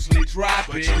I usually drop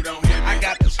it. I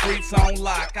got the streets on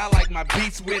lock. I like my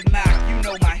beats with knock. You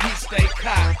know my heat stay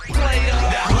cocked. Player.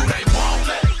 Now who they want?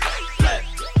 Let.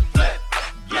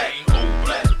 Game on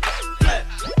let.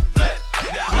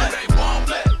 Now who they want?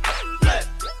 Let.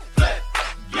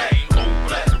 Game on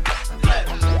let.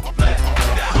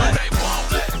 Now who they want?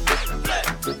 Let.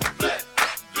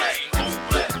 Game on let.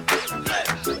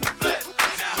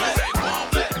 Now who they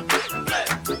want? Let.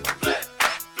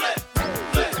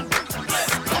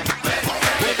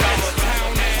 We're going to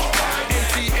town at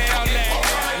NCL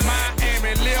at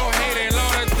Miami, Lil Haiti,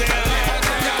 Lauderdale.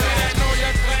 Y'all hear that? Know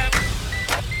your clap.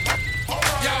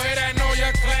 Y'all hear that? Know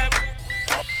your clap.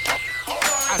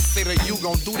 I say that you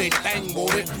gon' do that thing,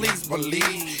 boy, please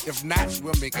believe. If not,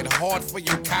 we'll make it hard for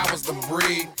you cowards to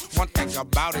breathe. One thing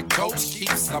about it, coach,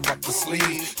 keep some up the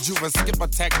sleeve. Juve and Skip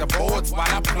attack the boards while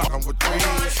I plug 'em with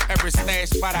threes. Every stash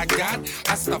spot I got,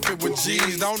 I stuff it with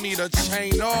G's. Don't need a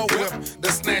chain or whip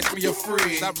to snatch me a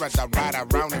freeze. I'd rather ride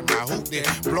around in my hoop than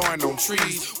blowing on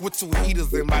trees. With 2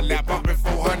 heaters in my lap, up at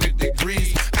 400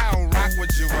 degrees. I don't rock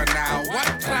with you and now.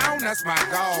 What clown? That's my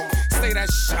dog. Say that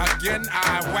shit again,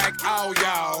 I whack all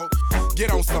y'all. Get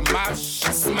on some mouth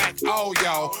smack all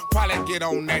y'all. Probably get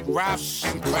on that rap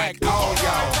and crack all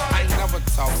y'all. I ain't never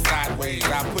talk sideways.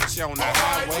 I put you on the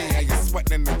highway. How you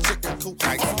sweating in the chicken coop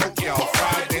like Smokey on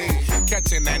Friday.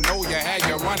 Catching that know you had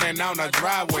you running down the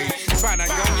driveway. Trying to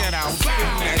gun you down,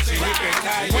 spitting at you with the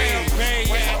Kanye. Where them Bay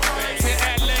at? To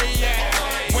LA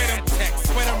at? Where them texts?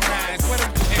 Where them nines? Where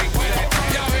them cakes at?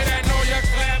 Y'all hear that? Know your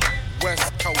clap. West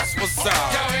Coast, what's up?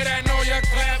 Y'all hear that? Know your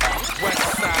clap. West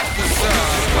Side, what's up?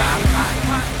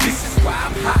 This is why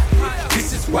I'm hot.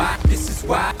 This is why I'm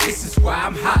hot. This is why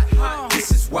I'm hot. This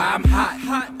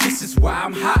is why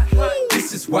I'm hot.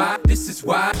 This is why I'm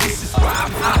hot. This is why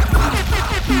I'm hot.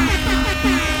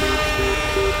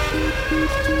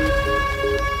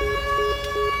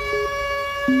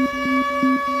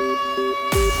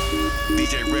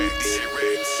 DJ Rex.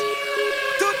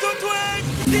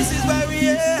 This is is why we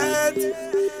at.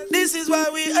 This is why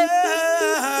we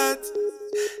at.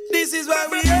 This is why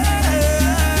we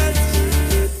at.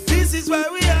 This is why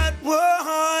we at.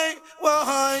 Why?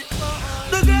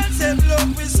 The girls them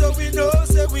love me, so we know,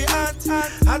 say we at.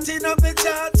 Hotting up the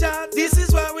chat. This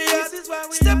is why we at.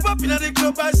 Step up in the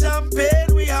club and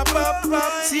champagne, we are pop.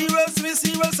 Serious, we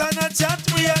serious and a chat,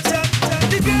 we are chat.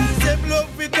 The girls them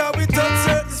love me, cause we touch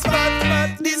certain spot.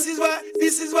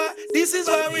 This is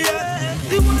why we at.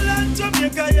 The whole of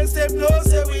Jamaica, yes them know,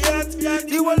 say we at.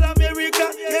 The whole of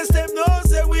America, yes them know,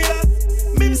 say we at.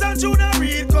 Mims and Junior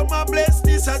Reid, come and bless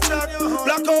this a chat.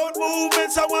 Blackout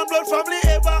movements and one blood family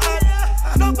ever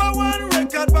had. Number one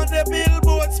record on the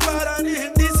Billboard spot.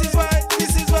 This is why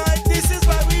we at. This is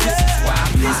why we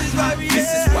at.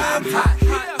 This is why I'm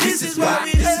hot. This is why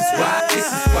we at. This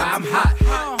is why I'm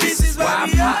hot. This is why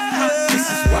I'm hot. This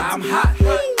is why I'm hot.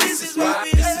 This is why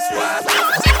we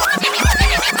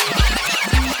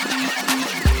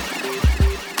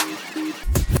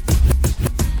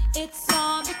It's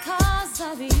all because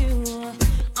of you.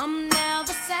 I'm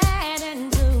never sad and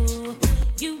blue.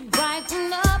 You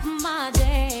brighten up my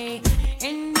day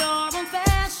in your own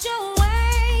special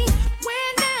way.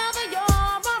 Whenever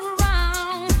you're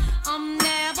around, I'm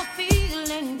never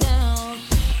feeling down.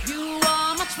 You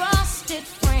are my trusted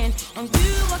friend. On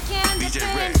you I can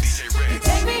depend. You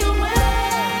take me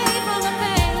away from the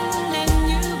pain and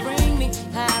you bring me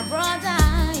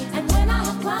paradise. And when I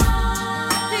have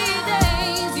cloudy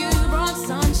days, you brought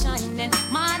sunshine in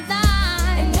my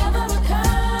life. It never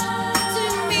occurred to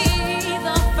me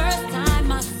the first time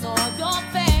I saw your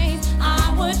face, I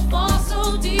would fall so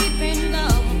deep in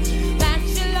love that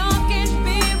your love can't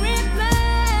be replaced.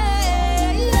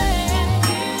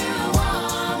 You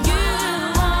are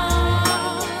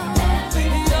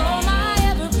everything. You're my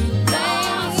everything. My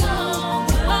soul,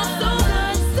 good,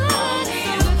 so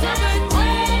everything you can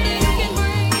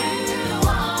bring. You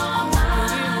are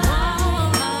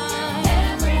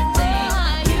everything.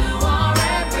 You are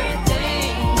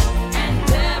everything, and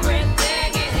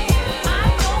everything is you. I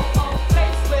know a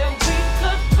place where we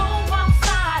could go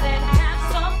outside and have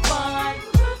some fun,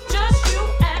 just you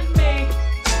and me,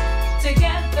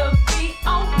 together be a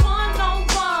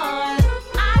one-on-one.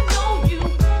 I know you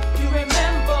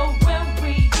remember when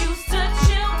we used to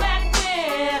chill back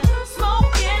then,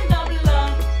 smoking the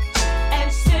blunt and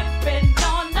sipping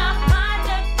on the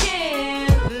Heineken.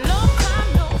 Long time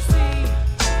no see.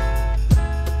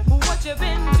 What you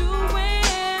been doing?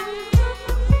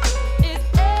 Is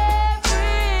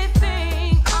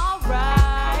everything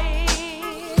alright?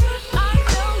 I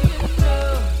know you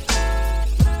know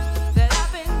that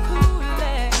I've been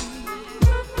coolin',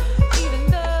 even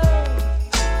though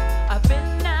I've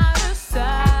been out of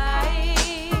sight.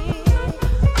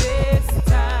 This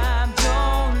time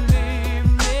don't leave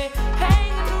me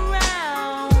hanging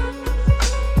around.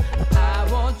 I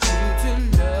want you to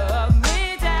love me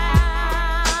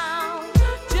down,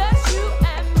 just you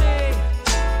and me.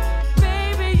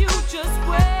 Baby, you just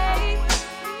wait.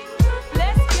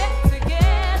 Let's get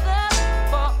together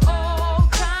for old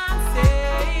time's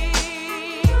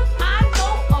sake. I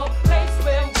know a place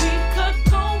where we could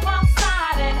go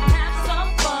outside and have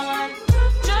some fun,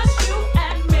 just you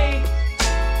and me,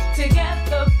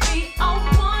 together be a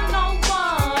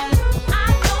one-on-one. I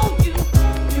know you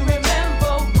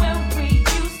remember when we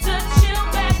used to chill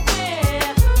back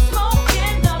then,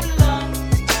 smoking the blunt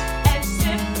and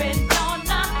sipping on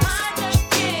the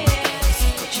Heineken.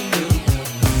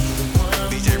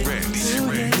 DJ Red.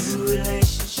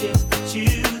 Relationship with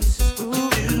you, this is what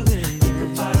you do. Think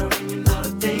about her and all the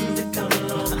things that come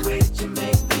along with you.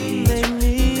 Make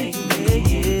me,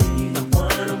 the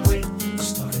one I'm with.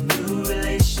 Start a new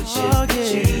relationship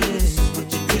with you. This is what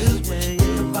you do.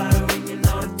 Think about her and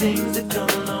all the things that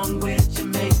come along with you.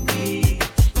 Make me.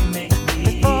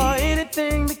 Before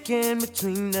anything began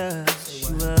between us,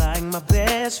 you were like my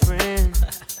best friend.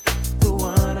 The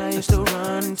one I used to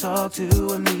run and talk to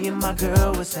when me and my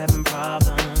girl was having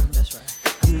problems. That's right.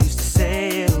 You used to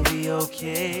say it'll be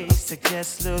okay,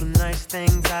 suggest little nice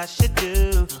things I should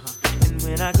do. And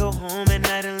when I go home at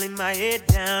night and lay my head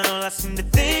down, all I seem to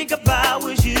think about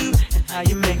was you and how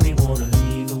you make me wanna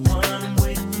leave the one I'm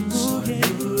with. Start a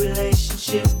new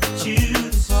relationship with you.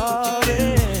 This is what you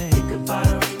do. Think about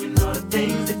her and all the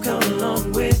things that come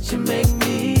along with you. Make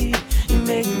me, you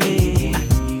make me.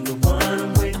 Leave the one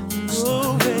I'm with.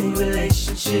 Start a new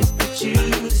relationship with you.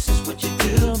 This is what you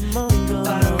do. Think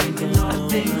about her and all the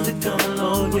things that come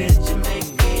along with you. Make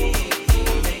me.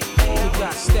 We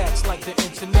got stats like the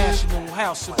international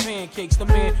house of pancakes. The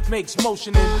man makes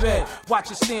motion in bed.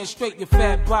 Watch it stand straight, your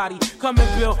fat body. Come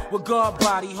and build with guard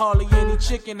body. Hardly any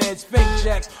chicken heads, fake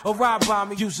jacks, or ride by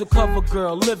me. Use a cover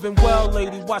girl, living well,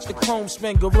 lady. Watch the chrome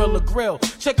spin, Gorilla Grill.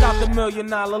 Check out the $1 Million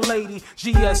Lady.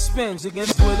 GS spins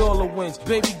against with all the wins.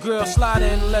 Baby girl, slide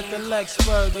in, let the legs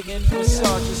spur again.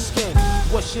 Massage your skin.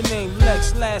 What's your name?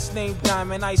 Lex, last name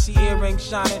Diamond. Icy earring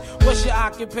shining. What's your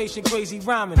occupation? Crazy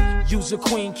rhyming. Use a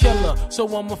queen killer, so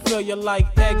I'ma feel you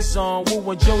like Exxon.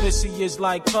 Woo and Jodeci is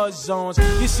like cousins.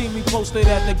 You see me posted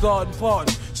at the garden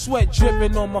party. Sweat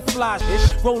dripping on my fly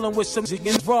ish. Rolling with some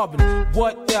ziggins robbing.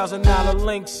 What $1,000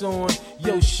 links on?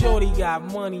 Yo, shorty got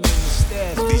money in the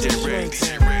stash.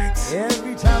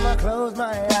 Every time I close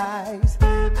my eyes,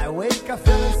 I wake up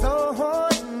feeling so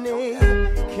horny.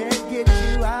 Can't get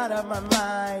you out of my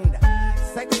mind.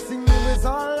 Sexing you is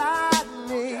all I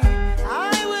need.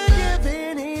 I would give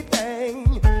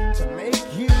anything to make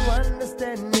you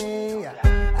understand me.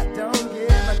 I don't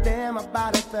give a damn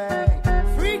about a thing.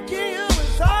 Freaking you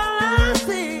is all I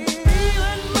see.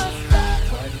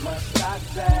 What must I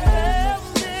say? Tell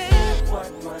me,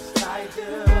 what must I do?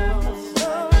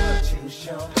 To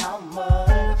show how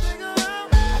much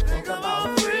I think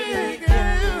about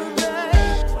freaking you,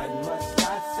 babe. What must I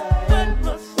say? What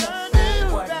must I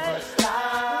do? What must I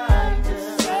do?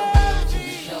 Say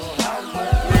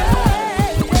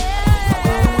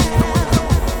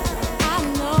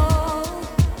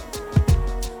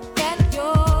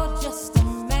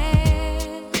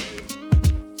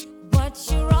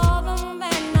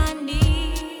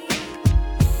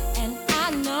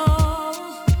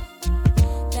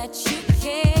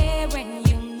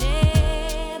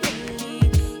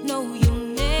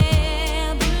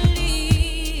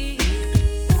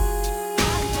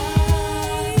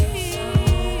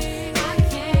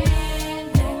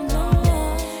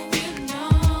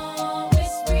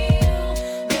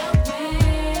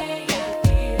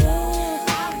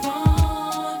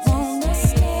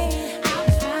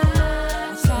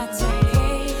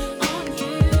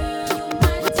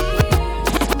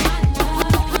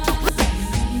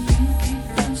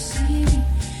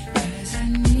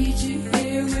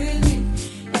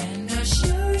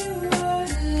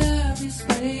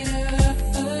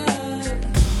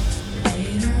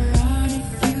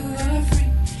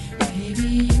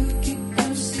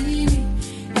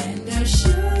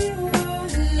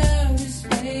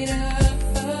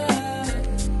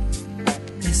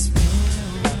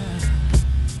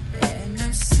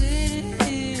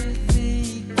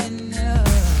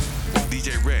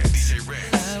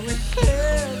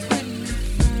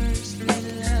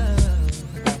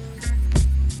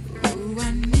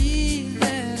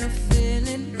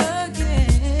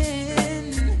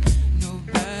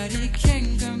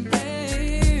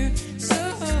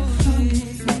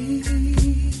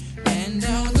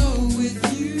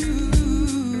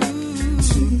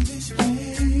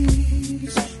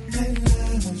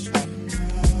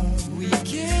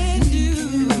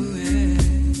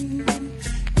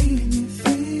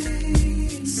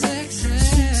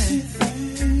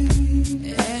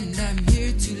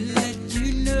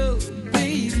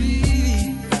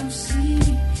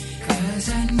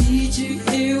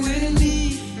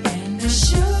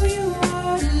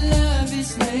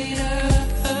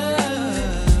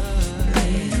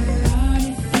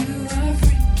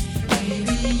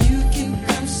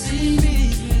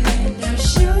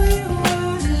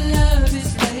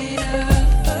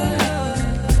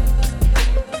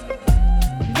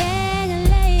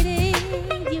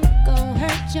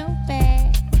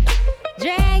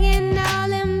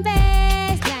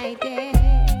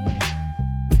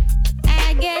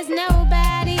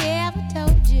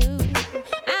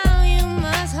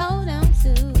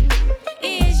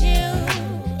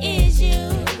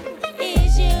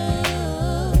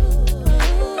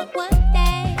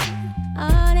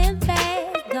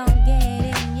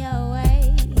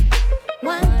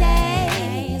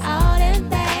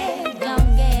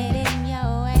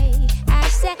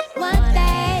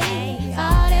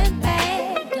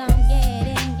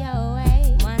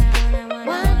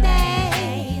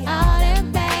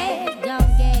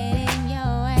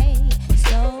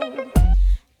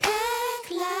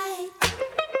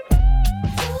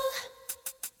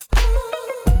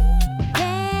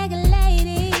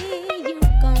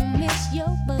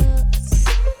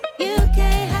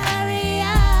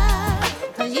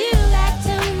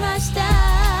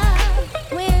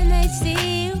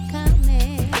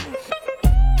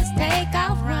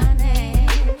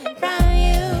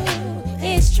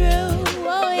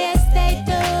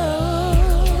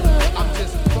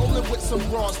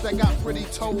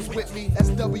toes with me.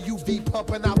 SWV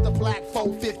pumping out the black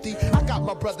 450. I got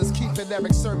my brothers keeping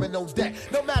Eric Sermon on deck.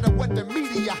 No matter what the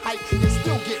media hype, you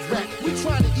still get wrecked. We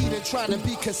trying to eat and trying to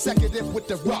be consecutive with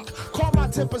the rock. Call my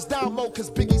tempers down low cause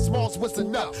Biggie Smalls was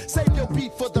enough. Save your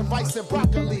beef for the rice and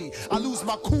broccoli. I lose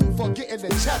my cool for getting the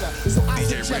cheddar. So I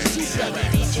suggest you better.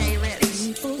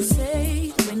 People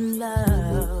say when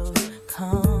love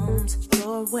comes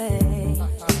your way,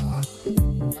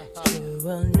 you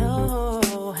will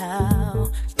know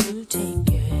how to take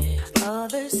it.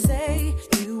 Others say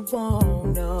you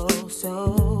won't know,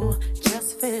 so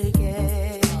just fake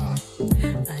it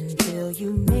until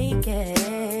you make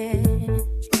it.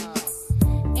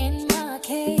 In my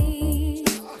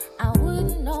case, I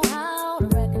wouldn't know how to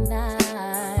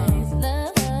recognize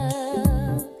love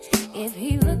if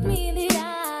he looked me in the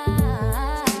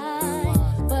eye.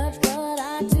 But what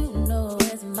I do know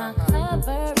is my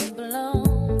cover is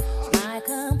blown, my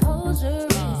composure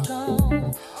is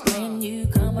gone. When you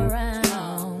come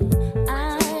around,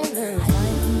 I lose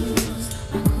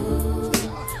my cool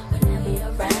whenever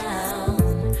you're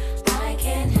around. I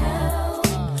can't help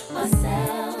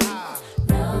myself.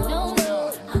 No,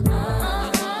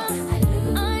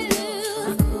 I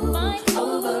lose my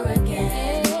cool over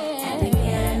again and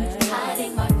again,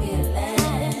 hiding my feelings.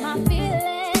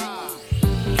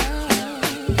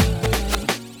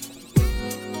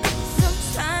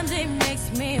 Sometimes it makes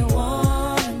me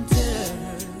wonder.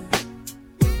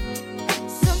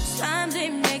 Sometimes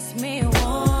it makes me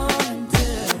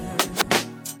wonder.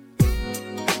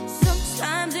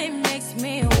 Sometimes it makes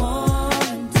me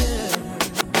wonder.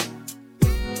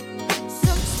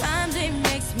 Sometimes it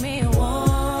makes me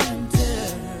wonder.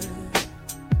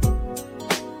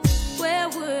 Where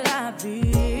would I be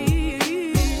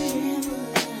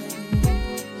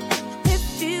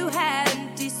if you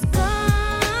hadn't discovered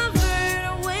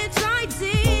which I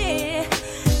did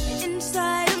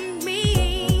inside of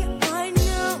me? I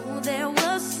know there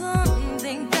was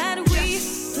something that we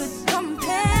could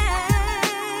compare.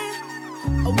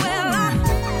 Well, I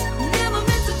never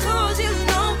meant to cause you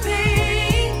no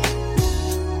pain.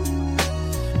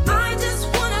 I just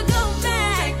wanna go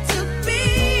back to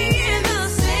being the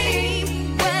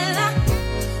same. Well, I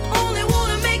only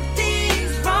wanna make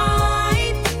things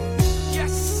right.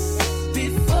 Yes.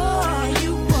 Before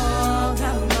you walk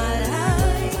out my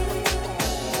life.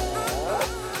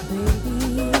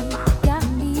 Baby, got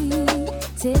me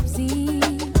tipsy,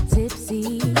 tipsy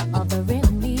of the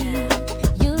remedy.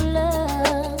 Your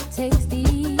love tasty,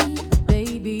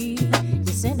 baby.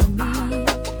 You're sending me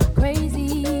crazy,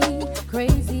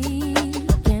 crazy.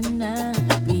 Can I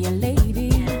be a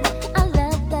lady? I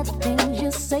love the things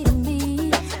you say to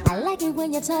me. I like it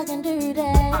when you're talking dirty.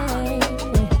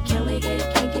 Can we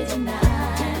get kinky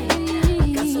tonight?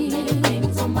 Got so many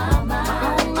things on my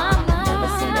mind. Never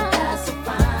seen a guy so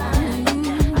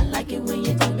fine. I like it when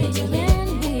you do me, you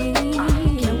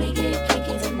can we get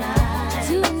kinky tonight?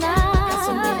 Got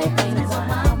so many things on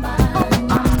my mind.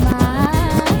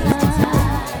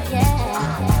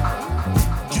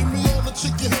 Give me all the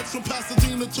chicken heads from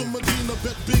Pasadena to Medina.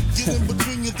 Bet big, get in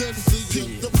between your dead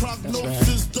see the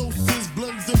prognosis, doses,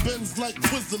 blends and bends like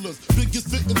Twizzlers. Biggest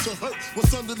fitting to hurt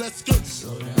what's under that skirt.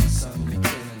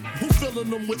 Who filling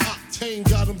them with octane?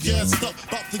 Got them gassed up,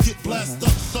 about to get blasted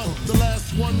up, son. The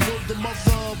last one was the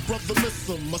mother, brother miss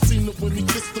him. I seen it when he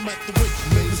kissed him at the wake.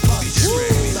 Made his body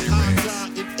the high guy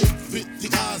in 8-bit, the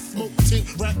eyes smoke tint,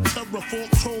 rap terror, full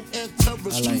chrome and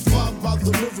terror. Street vibe by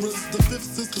the rivers, the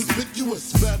fifth is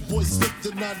conspicuous. Bad boy slipped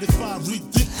in 95,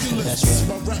 ridiculous.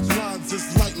 My rap lines is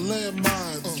like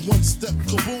landmines. One step,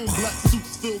 kaboom, black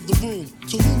suits fill the room.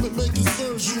 To whom it may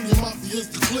concern, Junior Mafia's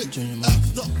the click.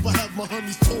 Act up, I have my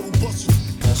honey's total busted.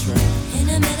 That's right. In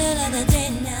the middle of the day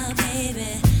now,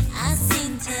 baby, I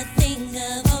seem to think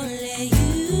of only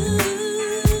you.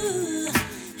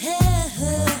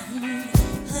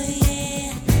 Oh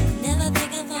yeah, never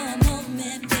thinking for a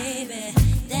moment, baby,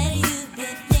 that you've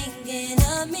been thinking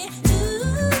of me too.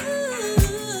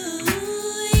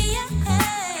 Yeah.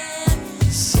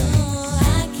 So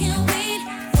I can't wait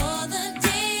for the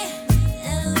day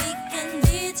that we can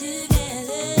be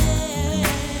together.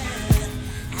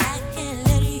 I can't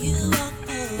let you walk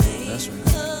away. That's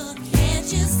right. Oh, can't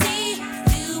you see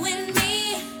you and me?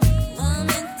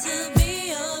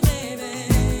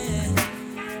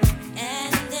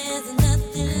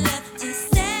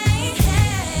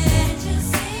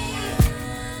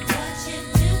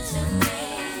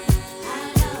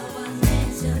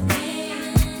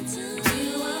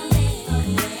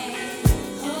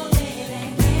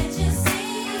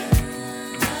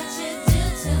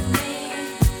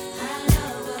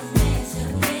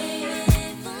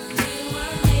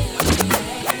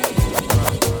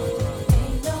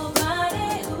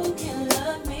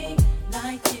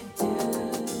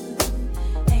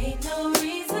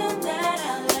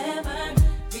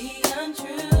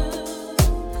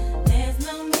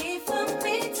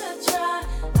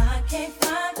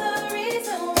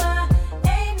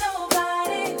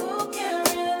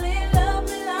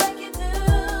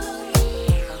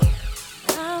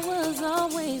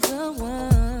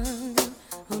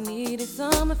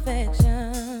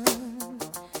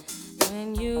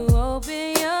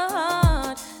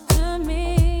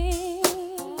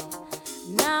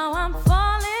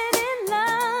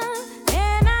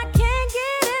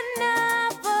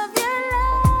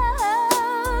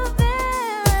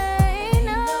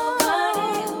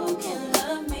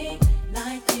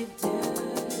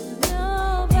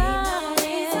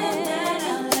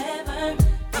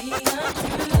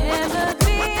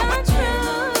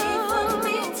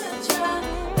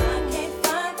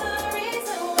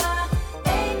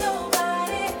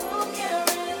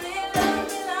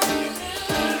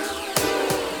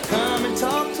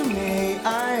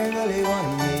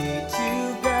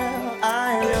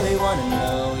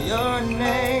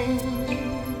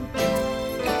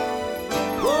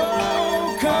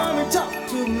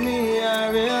 me. I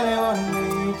really wanna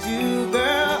meet you,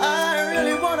 girl. I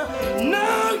really wanna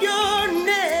know your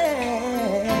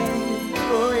name.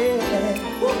 Oh yeah.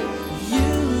 Woo. You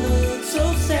look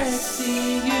so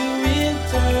sexy, you really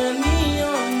turn me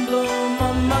on, blow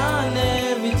my mind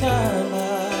every time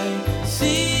I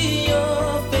see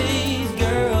your face,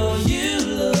 girl. You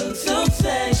look so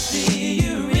sexy,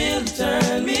 you really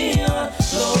turn me on,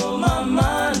 blow my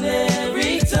mind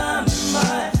every time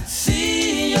I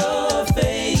see your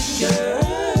face, girl.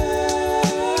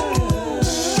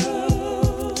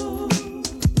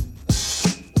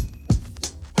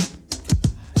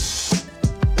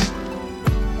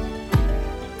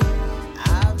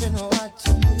 I've been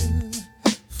watching you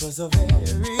for so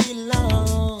very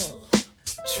long,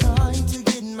 trying to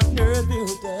get my nerve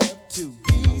built up to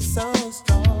be so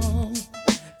strong.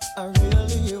 I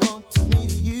really want to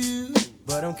meet you,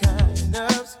 but I'm kind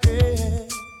of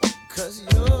scared, 'cause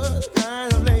you're the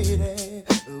kind of lady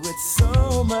with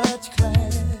so much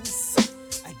class.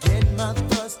 I get my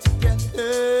thoughts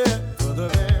together for the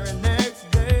very next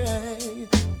day,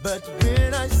 but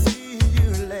when I see you,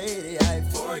 lady, I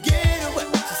forget what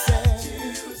you said.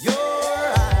 Your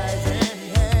eyes and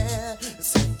hair,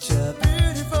 such a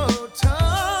beautiful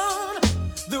tone.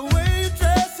 The way you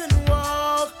dress and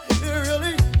walk, it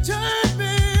really turned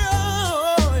me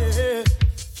on. Yeah.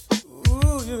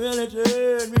 Ooh, you really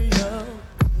turned me on.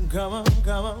 Come on,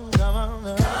 come on, come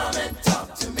on. Come and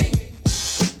talk to me.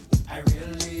 I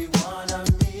really wanna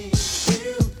meet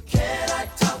you. Can I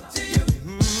talk to you?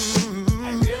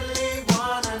 I really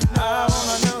wanna know. I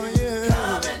wanna know you.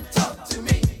 Come and talk to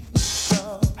me.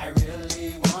 I really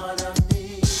wanna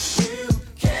meet you.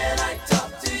 Can I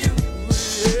talk to you?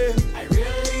 I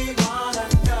really wanna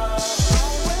know.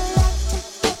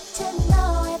 To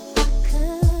know if I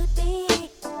could be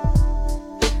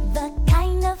the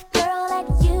kind of girl that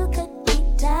you could be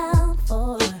down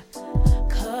for.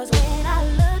 'Cause when I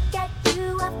look at you,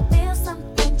 I feel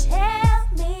something tell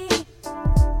me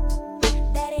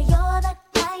that you're the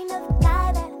kind of guy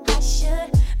that I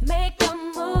should make a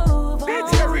move on.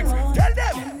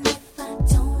 And if I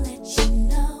don't let you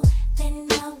know, then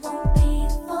I won't be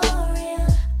for real.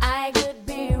 I could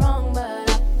be wrong, but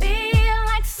I feel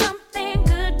like something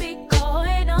could be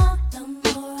going on. The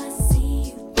more I see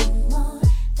you, the more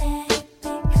that it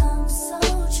becomes so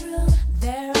true.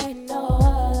 There ain't no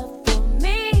other for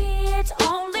me, it's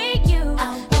only you. I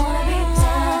wanna be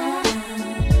down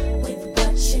with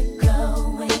what you're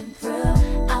going through.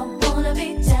 I wanna be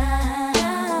down.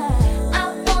 I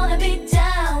wanna be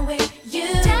down with you.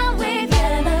 Down with you.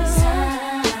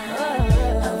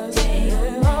 Of day or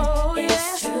night,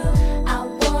 it's true. I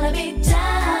wanna be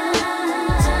down.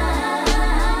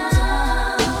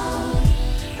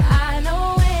 I know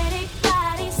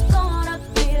anybody's gonna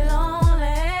be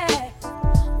lonely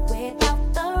without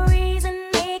the reason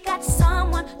they got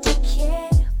someone to care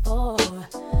for.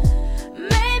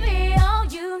 Maybe all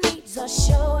you need's a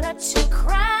shoulder to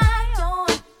cry on.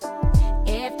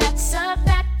 If that's a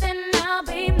fact, then I'll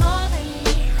be more than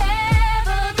you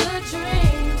ever could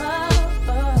dream of.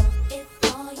 If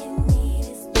all you need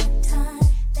is my time,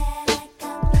 that I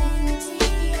got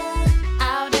plenty of,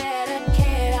 I'll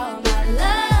dedicate all my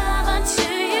love unto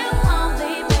you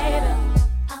only, baby.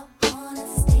 I wanna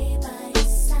stay by your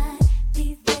side,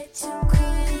 be there to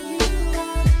cool you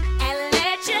up, and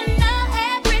let you know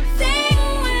everything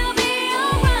will be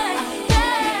alright.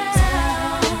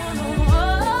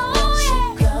 What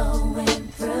you're going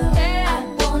through, I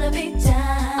wanna be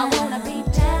down. I wanna be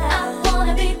down. I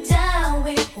wanna be down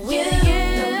with you.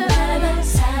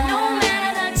 No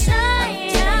matter the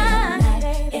time,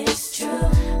 it's true.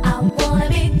 I wanna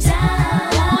be down.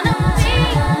 Wanna be,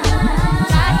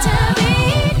 got to be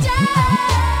down.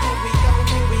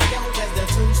 Here we go, as the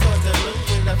tune starts to loop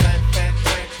with the fat track.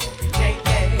 Yeah.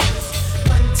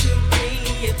 1, 2,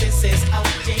 3, if this is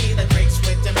OG, the breaks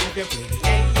with the move your pretty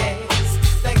yes.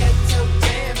 The ghetto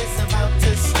jam is about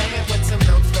to slam with some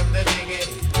notes from the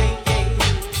diggity.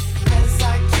 As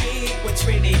I keep what's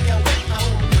really going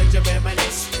on, would you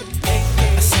reminisce?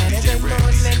 A Saturday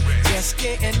morning, just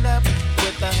getting up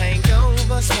with a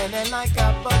hangover, smelling like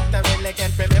a buck. I really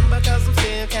can't remember 'cause I'm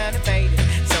still kinda faded.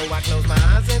 So I close my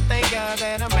eyes and thank God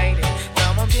that I made it.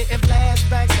 Now I'm getting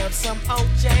flashbacks of some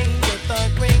OJ with a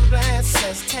green glass,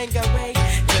 says Tanqueray.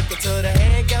 Took it to the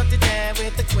head, got it down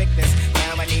with the quickness.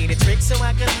 Now I need a trick so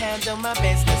I can handle my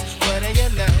business. What do you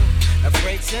know? A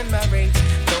breaks in my reach.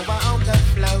 Throw her on the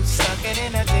floor, suck it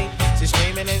in a deep. She's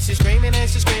screaming and she's screaming and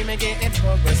she's screaming, getting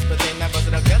hoarse. But then I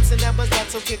busted her guts and that was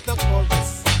that, so kick the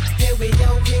chorus. Here we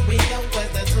go, as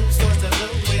the tune starts to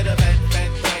loop with a fat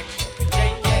track.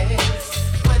 Yes.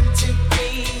 1, 2,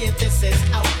 3, if this is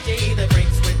OG, the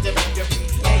breaks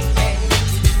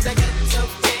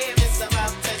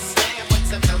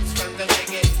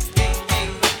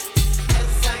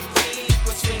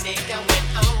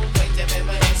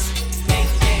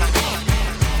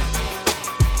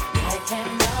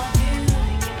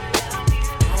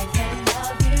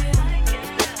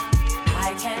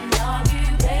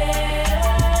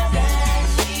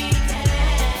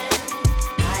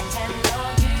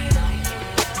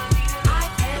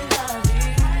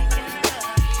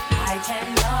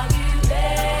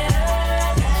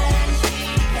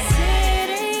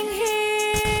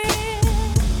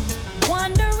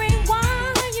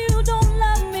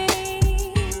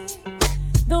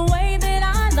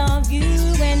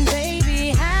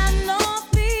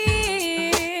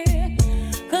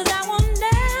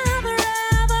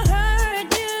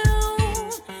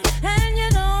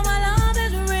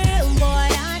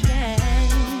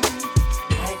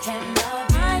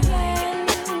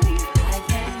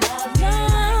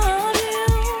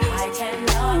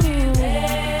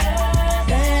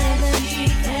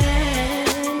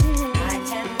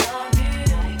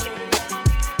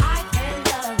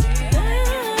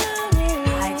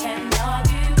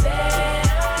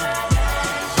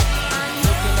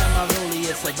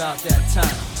about that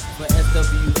time for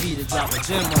SWV to drop a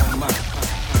gem on mine.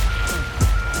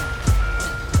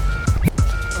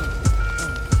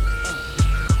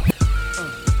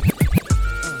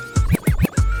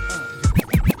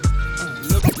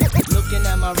 Looking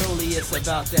at my rollie, it's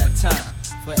about that time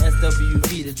for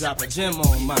SWV to drop a gem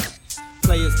on mine.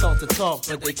 Players talk the talk,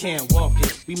 but they can't walk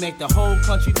it. We make the whole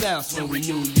country bounce when we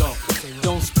New York.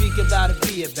 Don't speak about it,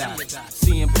 be about it.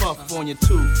 Seeing Puff on your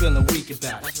tube, feeling weak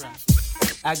about it.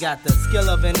 I got the skill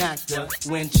of an actor,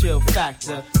 wind chill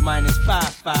factor, minus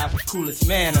 5'5", coolest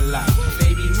man alive.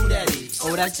 Baby, who that is?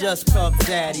 Oh, that's just Puff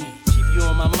Daddy. Keep you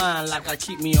on my mind like I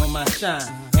keep me on my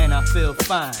shine. And I feel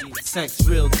fine, sex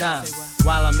real dimes.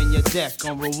 While I'm in your deck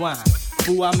on rewind.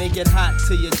 Ooh, I make it hot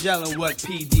till you're gelling what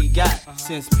PD got.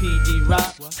 Since PD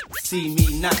rock, see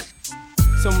me not.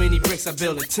 So many bricks, I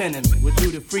build a tenement. We'll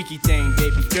do the freaky thing,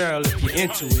 baby girl, if you're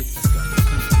into it. Let's go.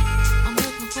 I'm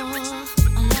looking for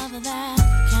a lover that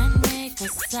can make a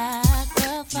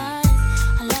sacrifice.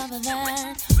 A lover that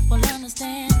will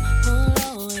understand, will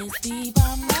always be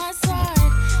by my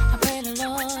side. I pray the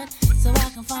Lord so I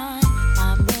can find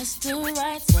my Mr.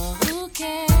 Right. So who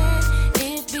can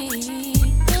it be?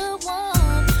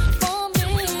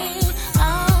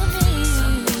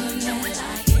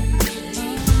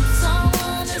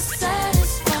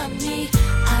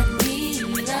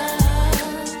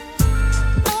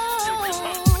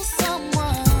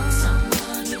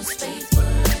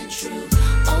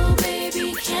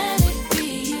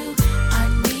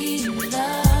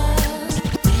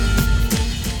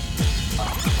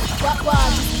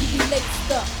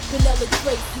 Vanilla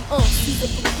Tracy,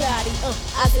 Caesar Bugatti,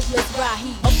 Isaac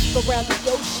Mizrahi, up around the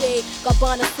yo shade,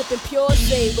 Gabbana sipping pure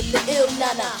shade with the ill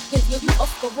nana, give you up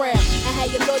around. I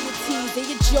had your loyalties and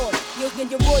your joint, you'll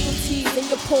get your royalties and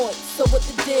your points. So what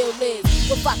the deal is,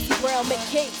 with Foxy Brown make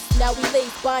case, now we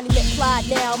lace Bonnie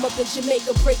McFly, now I'm up in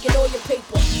Jamaica breaking all your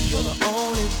paper. You're the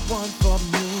only one for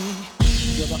me,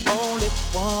 you're the only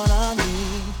one I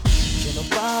need. Can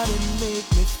nobody make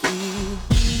me feel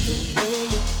the way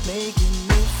you're making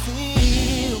me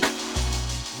feel?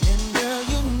 And girl,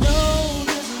 you know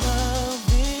this love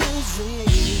is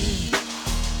real.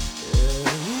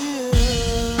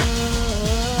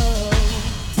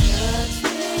 Touch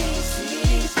me,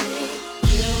 seize me,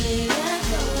 feel me and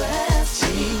caress me.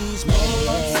 Tease me, hold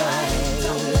on tight,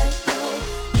 don't let go.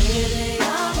 Baby,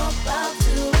 I'm about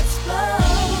to explode.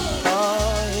 Oh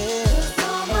yeah, 'cause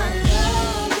all my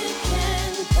love you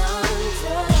can control.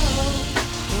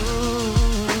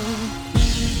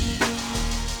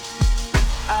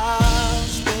 I'll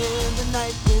spend the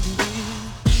night with you.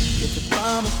 Get the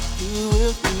promise you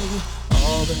will do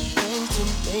all the things to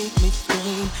make me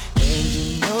scream, and you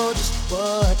know just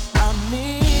what I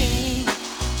mean.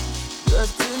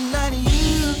 'Cause tonight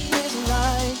you taste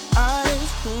like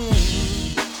ice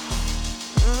cream.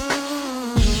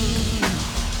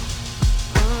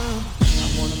 I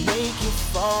wanna make you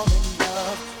fall in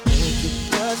love, make you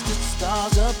touch the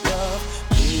stars above.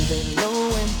 Please lay low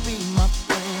and be my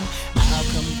friend. I'll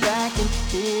come back and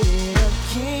hit it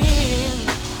again.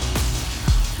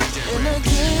 And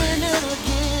again and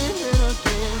again and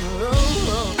again. Oh,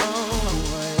 oh, oh,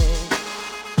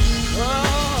 oh,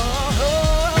 oh, oh.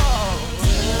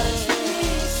 Touch me,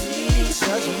 seize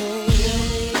touch me.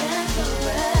 And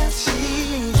caress me.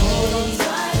 Hold on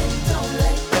tight and don't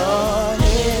let go. Oh,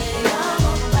 yeah. I'm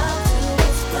about to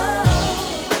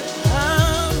explode.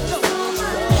 I'm so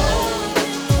my love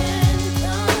you can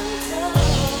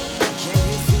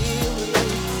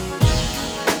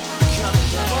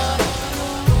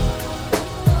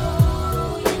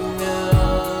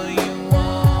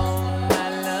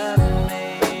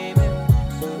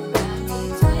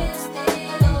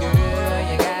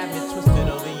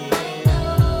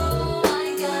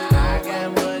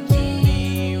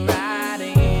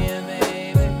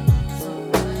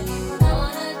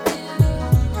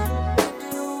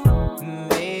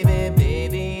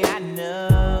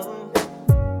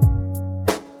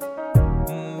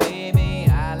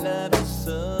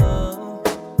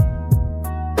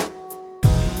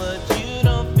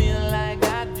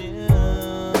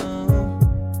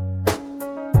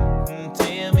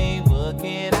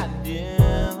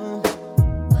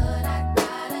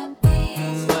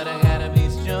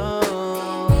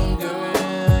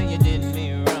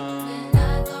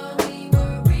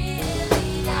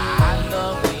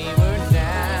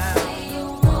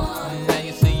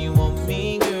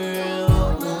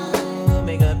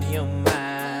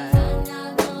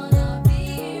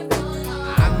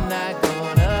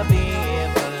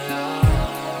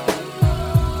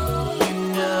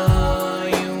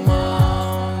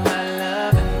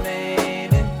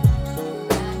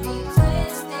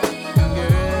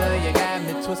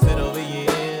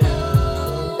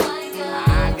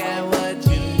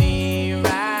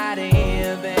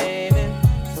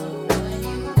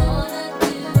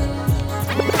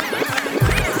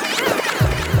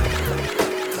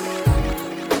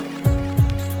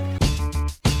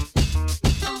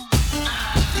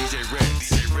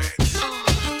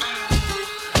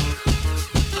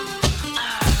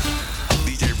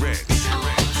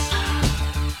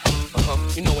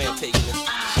You know where I'm taking this.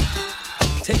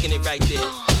 Taking it right there.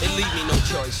 It leave me no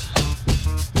choice.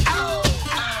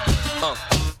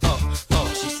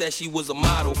 She said she was a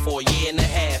model for a year and a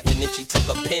half, and then she took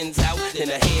her pins out, then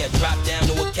her hair dropped down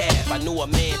to a calf. I knew a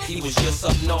man, he was just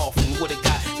up north, and would've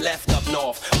got left up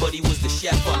north, but he was the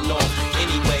chef up north.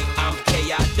 Anyway, I'm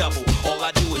K.I. double. All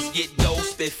I do is get dough,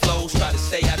 spit flows, try to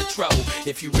stay out of trouble.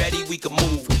 If you ready, we can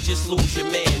move. Just lose your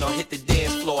man or hit the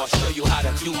dance floor. I'll show you how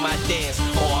to do my dance,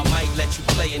 or I might let you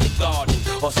play in the garden,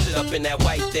 or sit up in that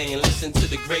white thing and listen to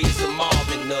the greatest of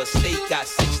Marvin. The estate got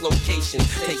 6 locations.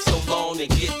 Takes so long to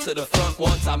get to the front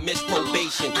once I miss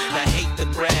probation. I hate to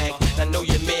brag. I know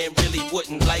your man really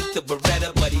wouldn't like the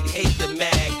Beretta, but he'd hate the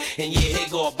mag. And yeah, here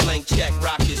go a blank check,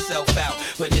 rock yourself out.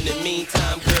 But in the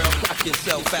meantime, girl, rock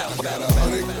yourself out. I got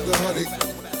 100.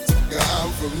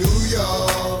 I'm from New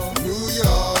York, New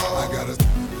York. I got a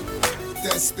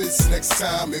that spits next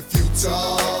time if you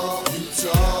talk.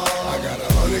 I got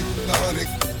 100.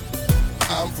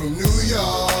 I'm from New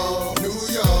York, New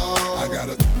York. I got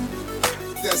a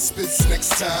that spits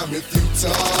next time if you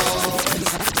talk.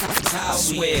 I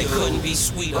swear it couldn't be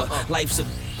sweeter. Life's a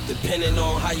depending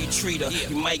on how you treat her.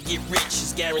 You might get rich,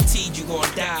 it's guaranteed you gon'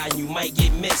 die. And you might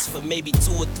get missed for maybe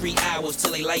 2 or 3 hours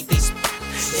till they light this.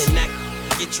 And that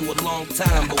get you a long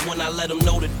time. But when I let them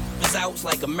know that it's out, it's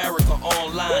like America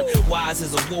Online. Wise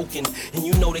is awoken. And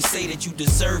you know they say that you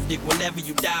deserved it whenever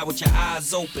you die with your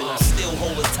eyes open. I still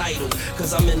hold a title,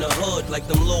 cause I'm in the hood like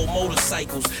them little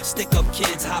motorcycles. Stick up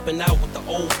kids hopping out with the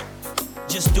old,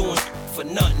 just doing for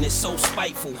nothing, it's so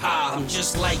spiteful. Ha, I'm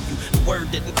just like you. The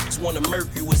word that niggas wanna murk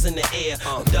you is in the air.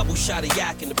 A double shot of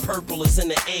yak and the purple is in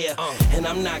the air. And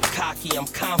I'm not cocky, I'm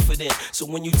confident. So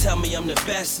when you tell me I'm the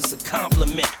best, it's a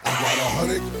compliment. I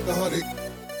got 100.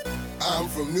 I'm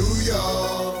from New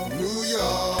York, New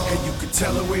York. And you can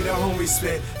tell the way the homie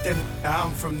spit that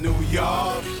I'm from New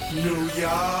York, New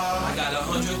York. I got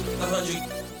 100.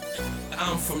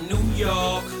 I'm from New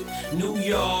York, New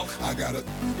York. I got a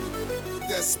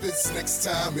that spits next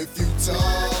time if you talk.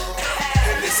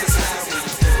 And this is how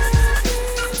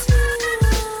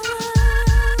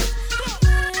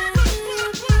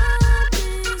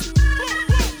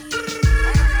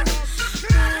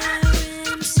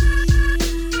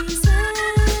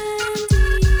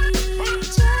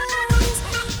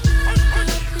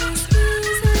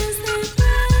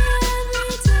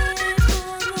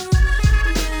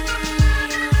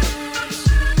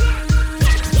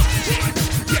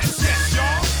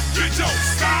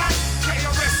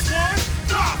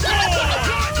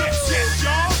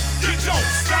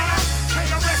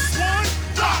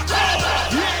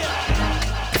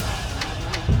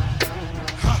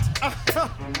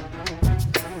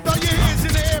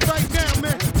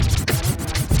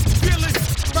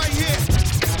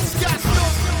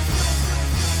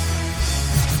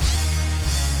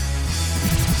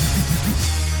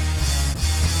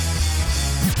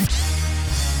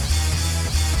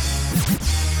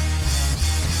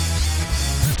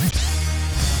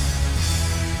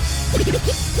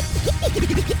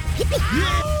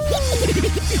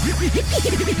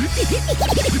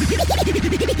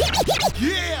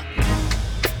Yeah!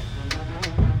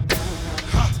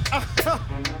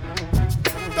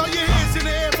 Throw your hands in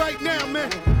the air right now,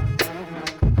 man.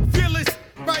 Feel it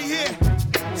right here.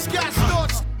 Scott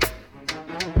Storch.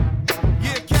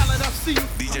 Yeah, Khaled, I see you.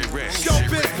 DJ Red.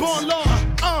 Showbiz, Born Law.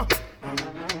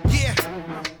 Yeah.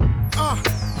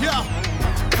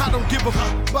 I don't give a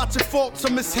fuck about your faults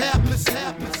or mishaps.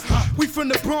 We from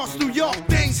the Bronx, New York,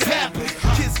 things happen.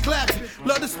 Kids clapping,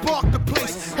 love to spark the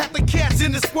place. Half the cats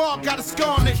in the squad got a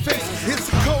scar on their face. It's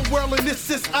a cold world and this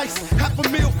is ice.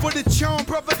 $500,000 for the charm,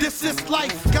 brother, this is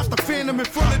life. Got the Phantom in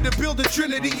front of the building,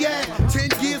 Trinity, yeah. 10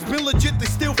 years been legit, they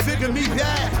still figure me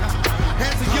bad.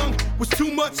 As a young, was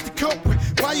too much to cope with.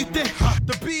 Why you think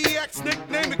the BX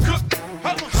nickname it Cook?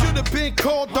 Should've been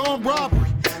called on robbery,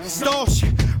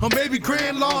 extortion, or maybe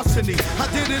grand larceny. I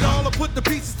did it all, I put the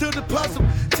pieces to the puzzle.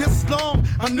 Just as long,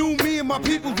 I knew me and my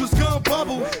people was gonna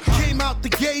bubble. Came out the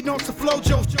gate on some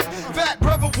flojo. Fat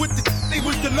brother with the, they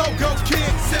was the logo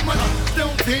kid. Said my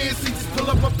don't dance, he just pull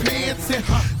up my pants and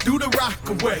do the rock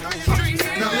away.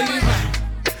 Now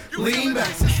lean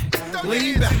back,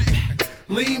 lean back,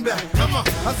 lean back. Come on,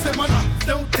 I said my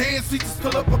don't dance, he just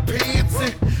pull up my pants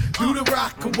and do the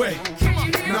rock away.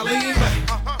 Now lean back,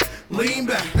 lean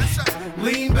back,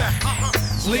 lean back,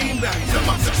 lean back. Come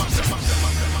on, come on, come on.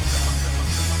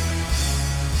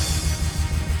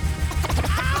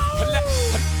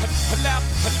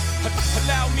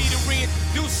 Allow me to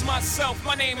reintroduce myself.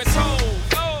 My name is Ho,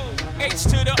 H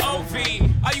to the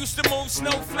O-V. I used to move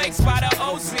snowflakes by the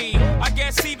OZ. I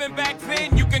guess even back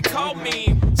then you can call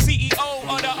me CEO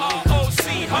of the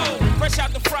ROC. Fresh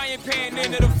out the frying pan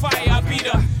into the fire. I be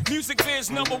the music biz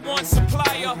 #1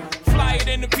 supplier. Fly it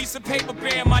in a piece of paper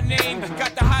bearing my name.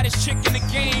 Got the hottest chick in the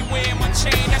game wearing my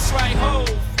chain. That's right, ho.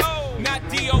 Not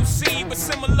DOC, but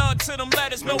similar to them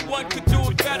letters. No one could do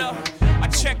it better. I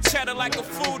check cheddar like a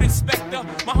food inspector.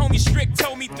 My homie Strick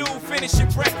told me, dude, finish your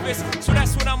breakfast. So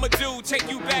that's what I'ma do. Take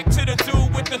you back to the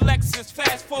dude with the Lexus.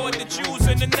 Fast forward the jewels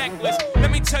and the necklace.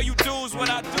 Let me tell you, dudes, what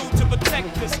I do to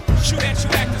protect this. Shoot at you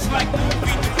actors like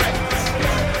movie directors.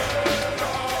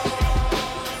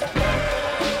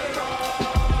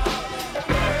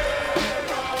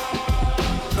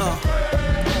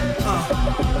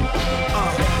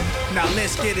 Now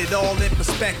let's get it all in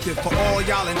perspective. For all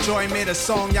y'all enjoyment, a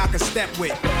song y'all can step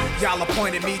with. Y'all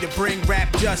appointed me to bring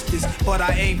rap justice, but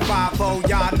I ain't 5-0,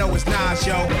 y'all know it's Nas,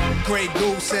 yo. Grey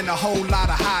Goose and a whole lot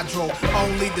of hydro.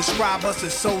 Only describe us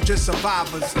as soldier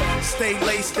survivors. Stay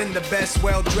laced in the best,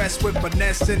 well dressed with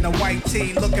finesse in the white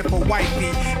tee, looking for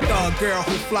wifey. Thug girl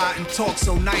who fly and talk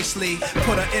so nicely.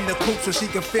 Put her in the coupe so she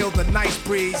can feel the nice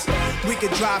breeze. We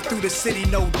could drive through the city,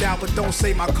 no doubt, but don't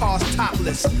say my car's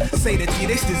topless. Say that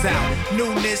this is out.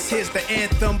 Newness, here's the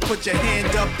anthem. Put your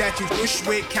hand up that you wish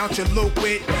with, count your loot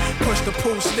with. Push the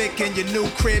pool stick in your new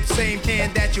crib, same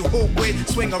hand that you hoop with.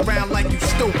 Swing around like you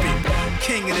stupid.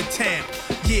 King of the town,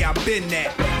 yeah, I've been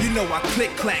that. You know I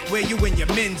click clack, where you and your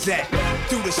men's at?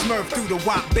 Through the Smurf, through the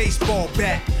WAP baseball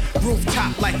bat.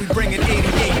 Rooftop like we bringing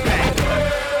 88 back.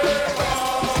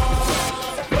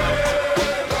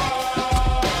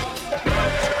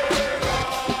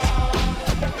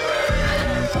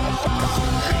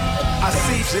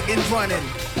 Sitting running,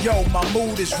 yo, my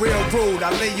mood is real rude.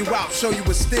 I lay you out, show you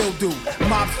what still do.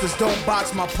 Mobsters don't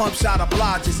box my pump shot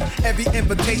obliges. Every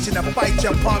invitation to fight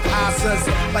your punk asses.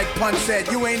 Like Pun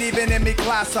said, you ain't even in me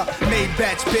class. Made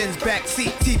batch bins,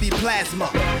 backseat, TV plasma.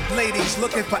 Ladies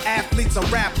looking for athletes or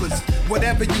rappers.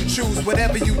 Whatever you choose,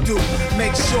 whatever you do,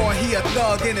 make sure he a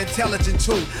thug and intelligent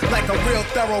too. Like a real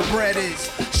thoroughbred is.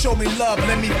 Show me love,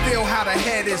 let me feel how the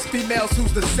head is. Females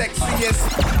who's the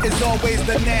sexiest is always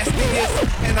the nastiest.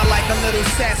 And I like a little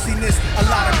sassiness, a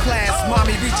lot of class.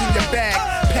 Mommy reaching your bag,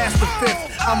 past the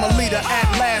fifth. I'm a leader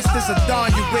at last, this a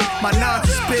dawn you with. My nine to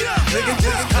spit, nigga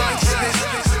just consciousness.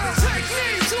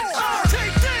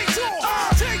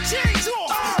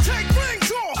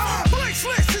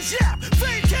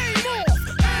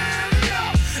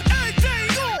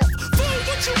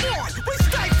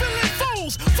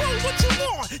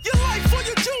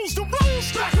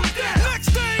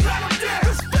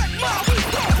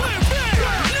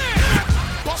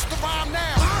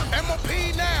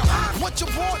 What you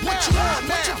want now? What you want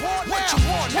now? What you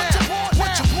want now?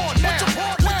 What you want now? What you want now? What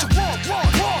you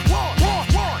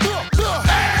want?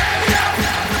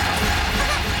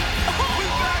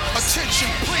 Attention,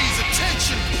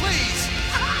 please.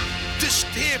 This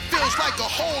here feels like a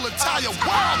whole entire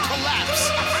world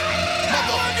collapse.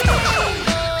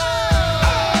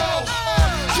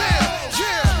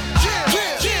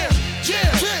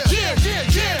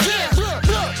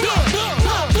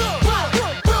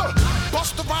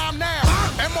 What you want now?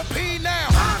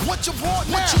 What you want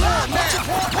now? What you want now? What you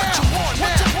want now? What you want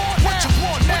now? What you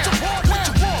want now? What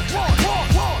you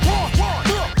want?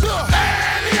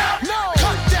 No,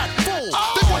 cut that fool.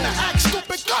 They wanna act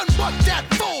stupid, gun butt that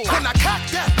fool. When I cock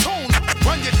that tune,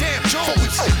 run your damn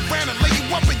jaws. Ran and lay you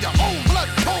up in your own blood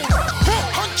pool.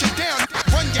 Hunt you down,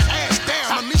 run your ass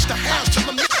down. Unleash the hounds till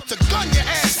them to gun your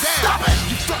ass down. Stop it!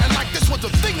 You frontin' like this was a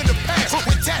thing in the past.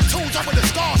 With tattoos over the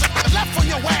scars left on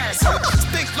your ass.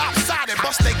 Think lopsided,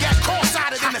 bust they got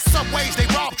cross-sided in the subways. They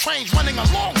rob trains running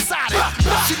alongside it.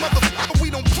 See, motherfucker, we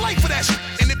don't play for that shit.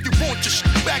 And if you want your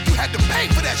shit back, you had to pay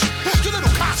for that shit. Your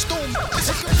little costume,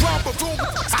 romper room,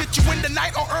 get you in the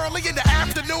night or early in the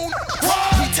afternoon.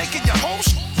 We taking your whole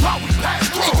shit while we pass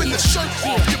through. Keeping the shirt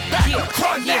off your back,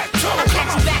 run that too. I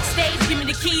catch you backstage, give me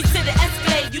the keys to the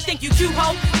Escalade. You think you cute,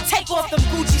 ho? Take off them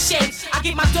Gucci shades. I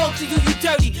get my dog to do you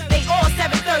dirty. They all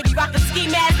 730, rock a ski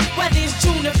mask, whether it's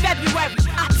June or February.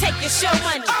 I take your show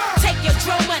money, take your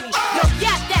dro money. Yo,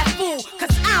 yap that fool,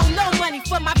 cause I don't know money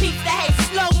for my peeps that hate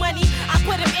slow money. I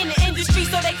put them in the industry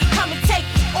so they can come and take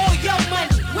all your money.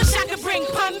 Wish I could bring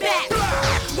Pun back.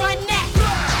 Run that,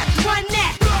 run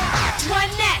that,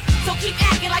 run that. So keep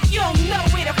acting like you don't know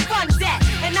where the fun's at.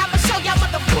 And I'ma show y'all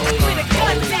motherfuckers where the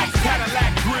gun's at.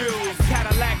 Cadillac grills,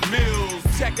 Cadillac mills.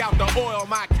 Check out the oil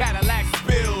my Cadillac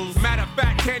spills. Matter of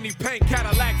fact, candy paint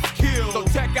Cadillacs kill. So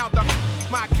check out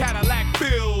my Cadillac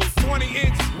bills.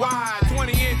 20-inch wide,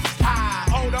 20-inch high.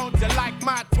 Hold on to like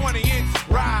my 20-inch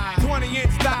ride.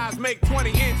 20-inch thighs make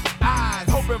 20-inch eyes.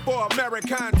 Hoping for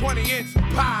American 20-inch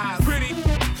pies. Pretty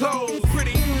clothes,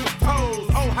 pretty toes.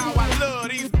 Oh, how I love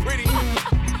these pretty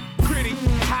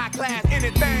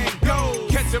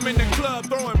catch them in the club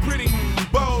throwing pretty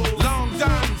bows. Long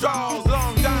John draws,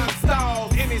 Long John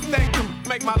stalls. Anything to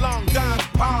make my Long John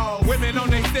pause. Women on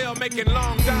they cell making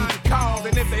Long John calls.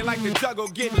 And if they like to juggle,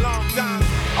 get Long John.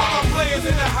 All players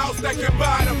in the house that can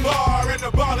buy the bar and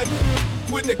the ball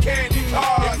with the candy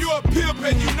cars. If you a pimp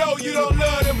and you know you don't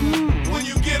love them when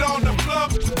you get on the floor.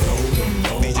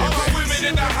 All the women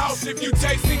in the house, if you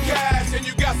tasting cash and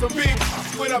you got some big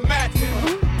with a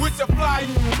matching. With your fly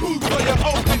boots for your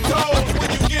open toes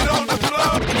when you get on the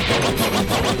floor.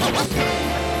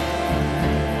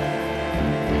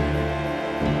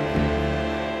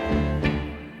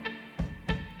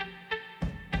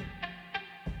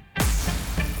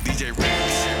 DJ Rex.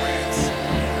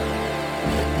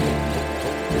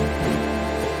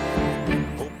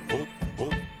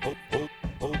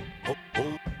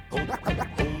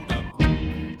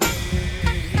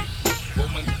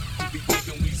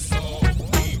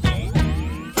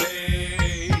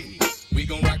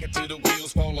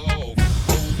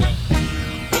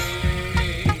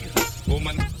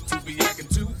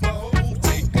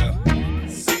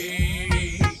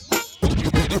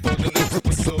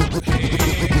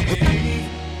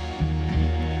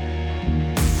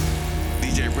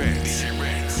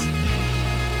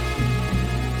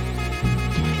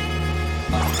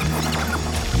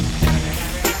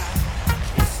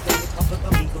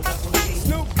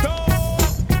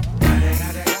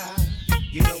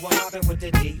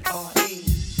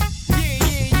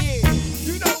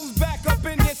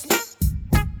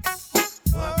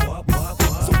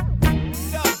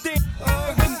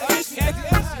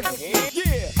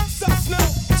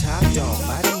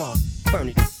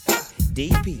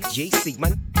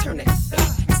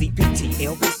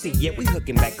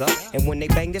 Back up, and when they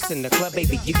bang this in the club,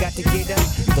 baby, you got to get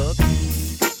up. Look,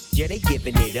 yeah, they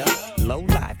giving it up. Low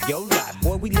life, yo life,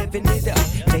 boy, we living it up.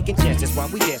 Taking chances while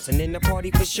we dancing in the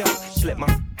party for sure. Slip my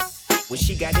when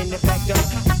she got in the back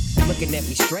door. Looking at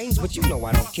me strange, but you know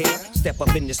I don't care. Step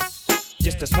up in this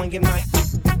just to swing it, my.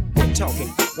 Quit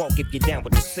talking, walk if you're down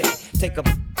with the set. Take a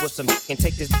with some and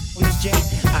take this on this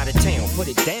jet out of town. Put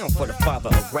it down for the father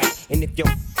of rap. And if your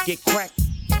get cracked,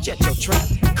 jet your trap,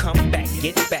 come back,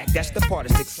 get back. That's the part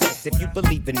of success. If you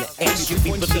believe in the ass, you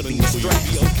be believing the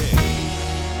stress.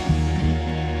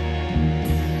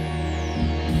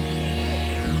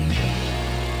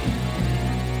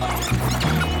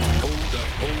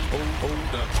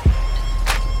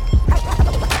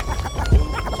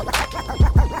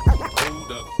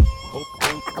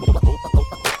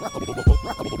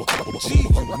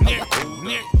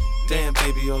 Damn,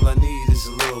 baby, all I need is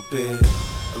a little bit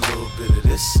of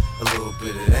this, a little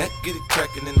bit of that. Get it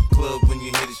crackin' in the club when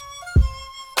you hit it.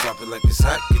 Drop it like it's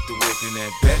hot, get the work in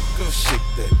that back. Girl, shake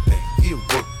that thing, you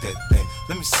work that thing.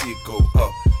 Let me see it go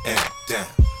up and down.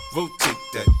 Rotate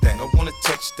that thing, I wanna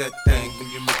touch that thing when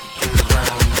you make it go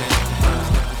round and round.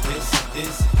 This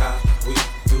is how we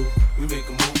do. We make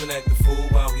a move and act the fool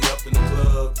while we up in the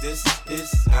club. This is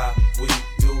how we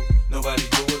do. Nobody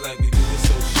do it like we do it,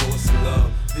 so show us some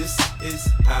love. This is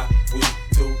how we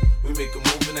do. We make a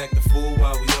move and act the fool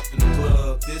while we up in the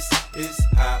club. This is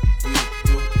how we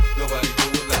do. Nobody do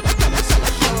it like we do it, so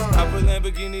show us. I put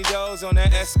Lamborghini doors on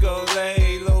that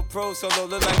Escalade. Low pro solo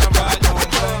look like I'm riding on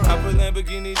plane. I put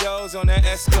Lamborghini doors on that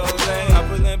Escalade. I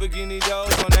put Lamborghini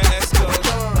doors on that Escalade.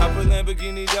 I put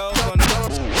Lamborghini doors on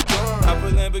that. I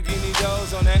put Lamborghini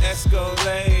doors on that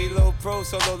Escalade. Low pro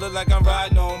solo look like I'm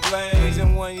riding on blades.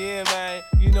 In 1 year, man,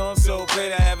 you know I'm so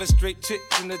great. I have a straight chick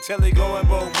in the telly going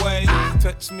both ways.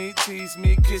 Touch me, tease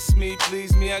me, kiss me,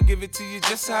 please me. I give it to you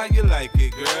just how you like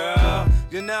it, girl.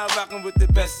 You're now rocking with the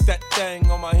best. That thing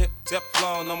on my hip,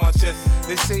 Teflon on my chest.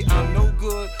 They say I'm no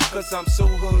good, cause I'm so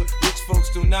hood. Rich folks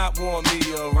do not want me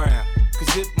around.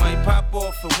 Cause it might pop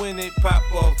off, and when it pop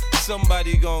off,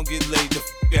 somebody gon' get laid the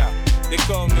f*** out. They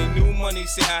call me new money,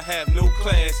 say I have no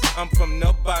class. I'm from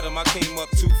the bottom, I came up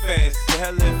too fast. The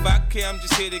hell if I care, I'm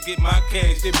just here to get my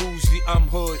cash. They bougie, I'm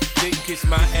hood, they kiss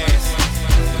my ass.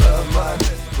 Love my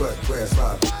but where's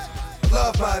my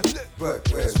love my but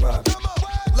where's my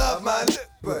love my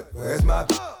but where's my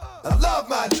I love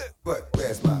my but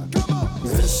where's my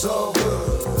it's so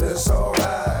good, it's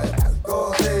alright.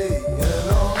 All day and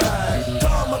all night.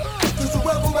 Karma, cause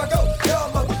wherever I go,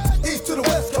 karma. East to the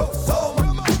west coast, home.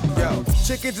 Yo,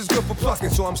 chickens is good for plucking,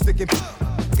 so I'm sticking.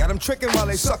 Got them tricking while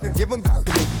they sucking, give them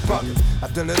bugging.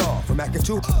 I've done it all, from acting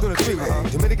 2 to the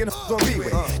 3-way, Dominican on B-way,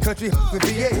 country and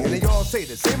VA, and they all say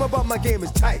the same about my game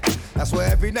is tight. That's why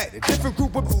every night a different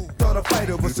group of thought a fight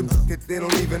over some that they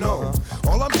don't even own.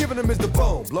 All I'm giving them is the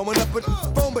bone, blowing up a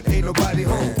phone, but ain't nobody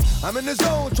home. I'm in the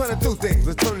zone trying to do things,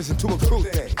 let's turn this into a crew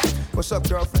thing. What's up,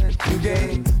 girlfriend? New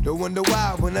game? Don't wonder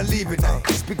why when I leave at night.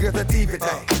 It's because I leave at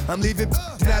night. I'm leaving,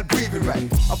 not breathing right.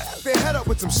 I'll f their head up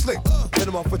with some slick, hit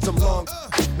them off with some long,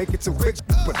 make it some quick,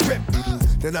 but rip.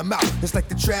 Then I'm out, it's like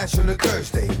the trash on a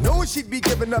Thursday. Knowing she'd be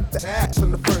giving up the ass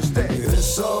on the first day. It's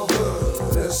so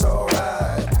good, it's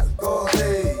alright. All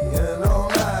day and all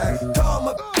night. Call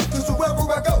my cause wherever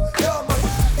I go, y'all my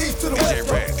east to the west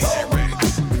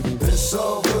coast. It's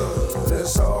so good,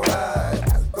 it's alright.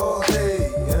 All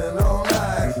day and all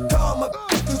night. Call my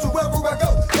cause wherever I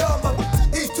go, y'all my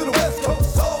east to the west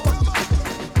coast.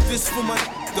 This for my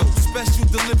though, special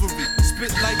delivery.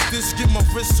 Spit like this, get my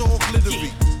wrists all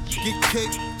glittery. Get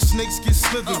cake, snakes get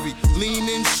slithery. Lean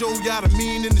in, show y'all the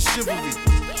mean and the chivalry.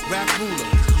 Rap ruler,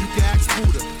 you can ask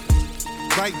Buddha.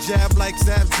 Right jab like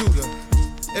Zab Judah.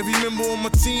 Every member on my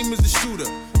team is a shooter.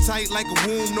 Tight like a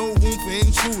womb, no room for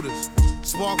intruders.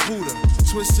 Spark Buddha,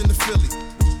 twist in the Philly.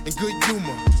 And good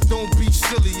humor, don't be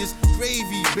silly. It's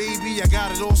gravy, baby, I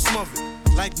got it all smothered.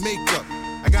 Like makeup,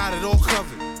 I got it all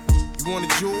covered. You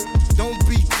want a jewel? Don't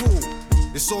be cool.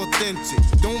 It's authentic.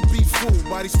 Don't be fooled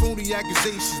by these phony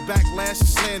accusations, backlash and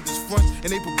slanders, front and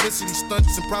they publicity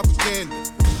stunts and propaganda.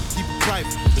 Keep it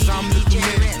private, cause I'm the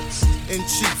commander in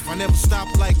chief. I never stop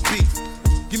like beef.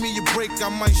 Give me a break, I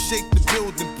might shake the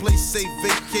building. Place safe,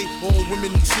 vacate all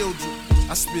women and children.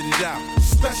 I spit it out.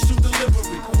 Special delivery.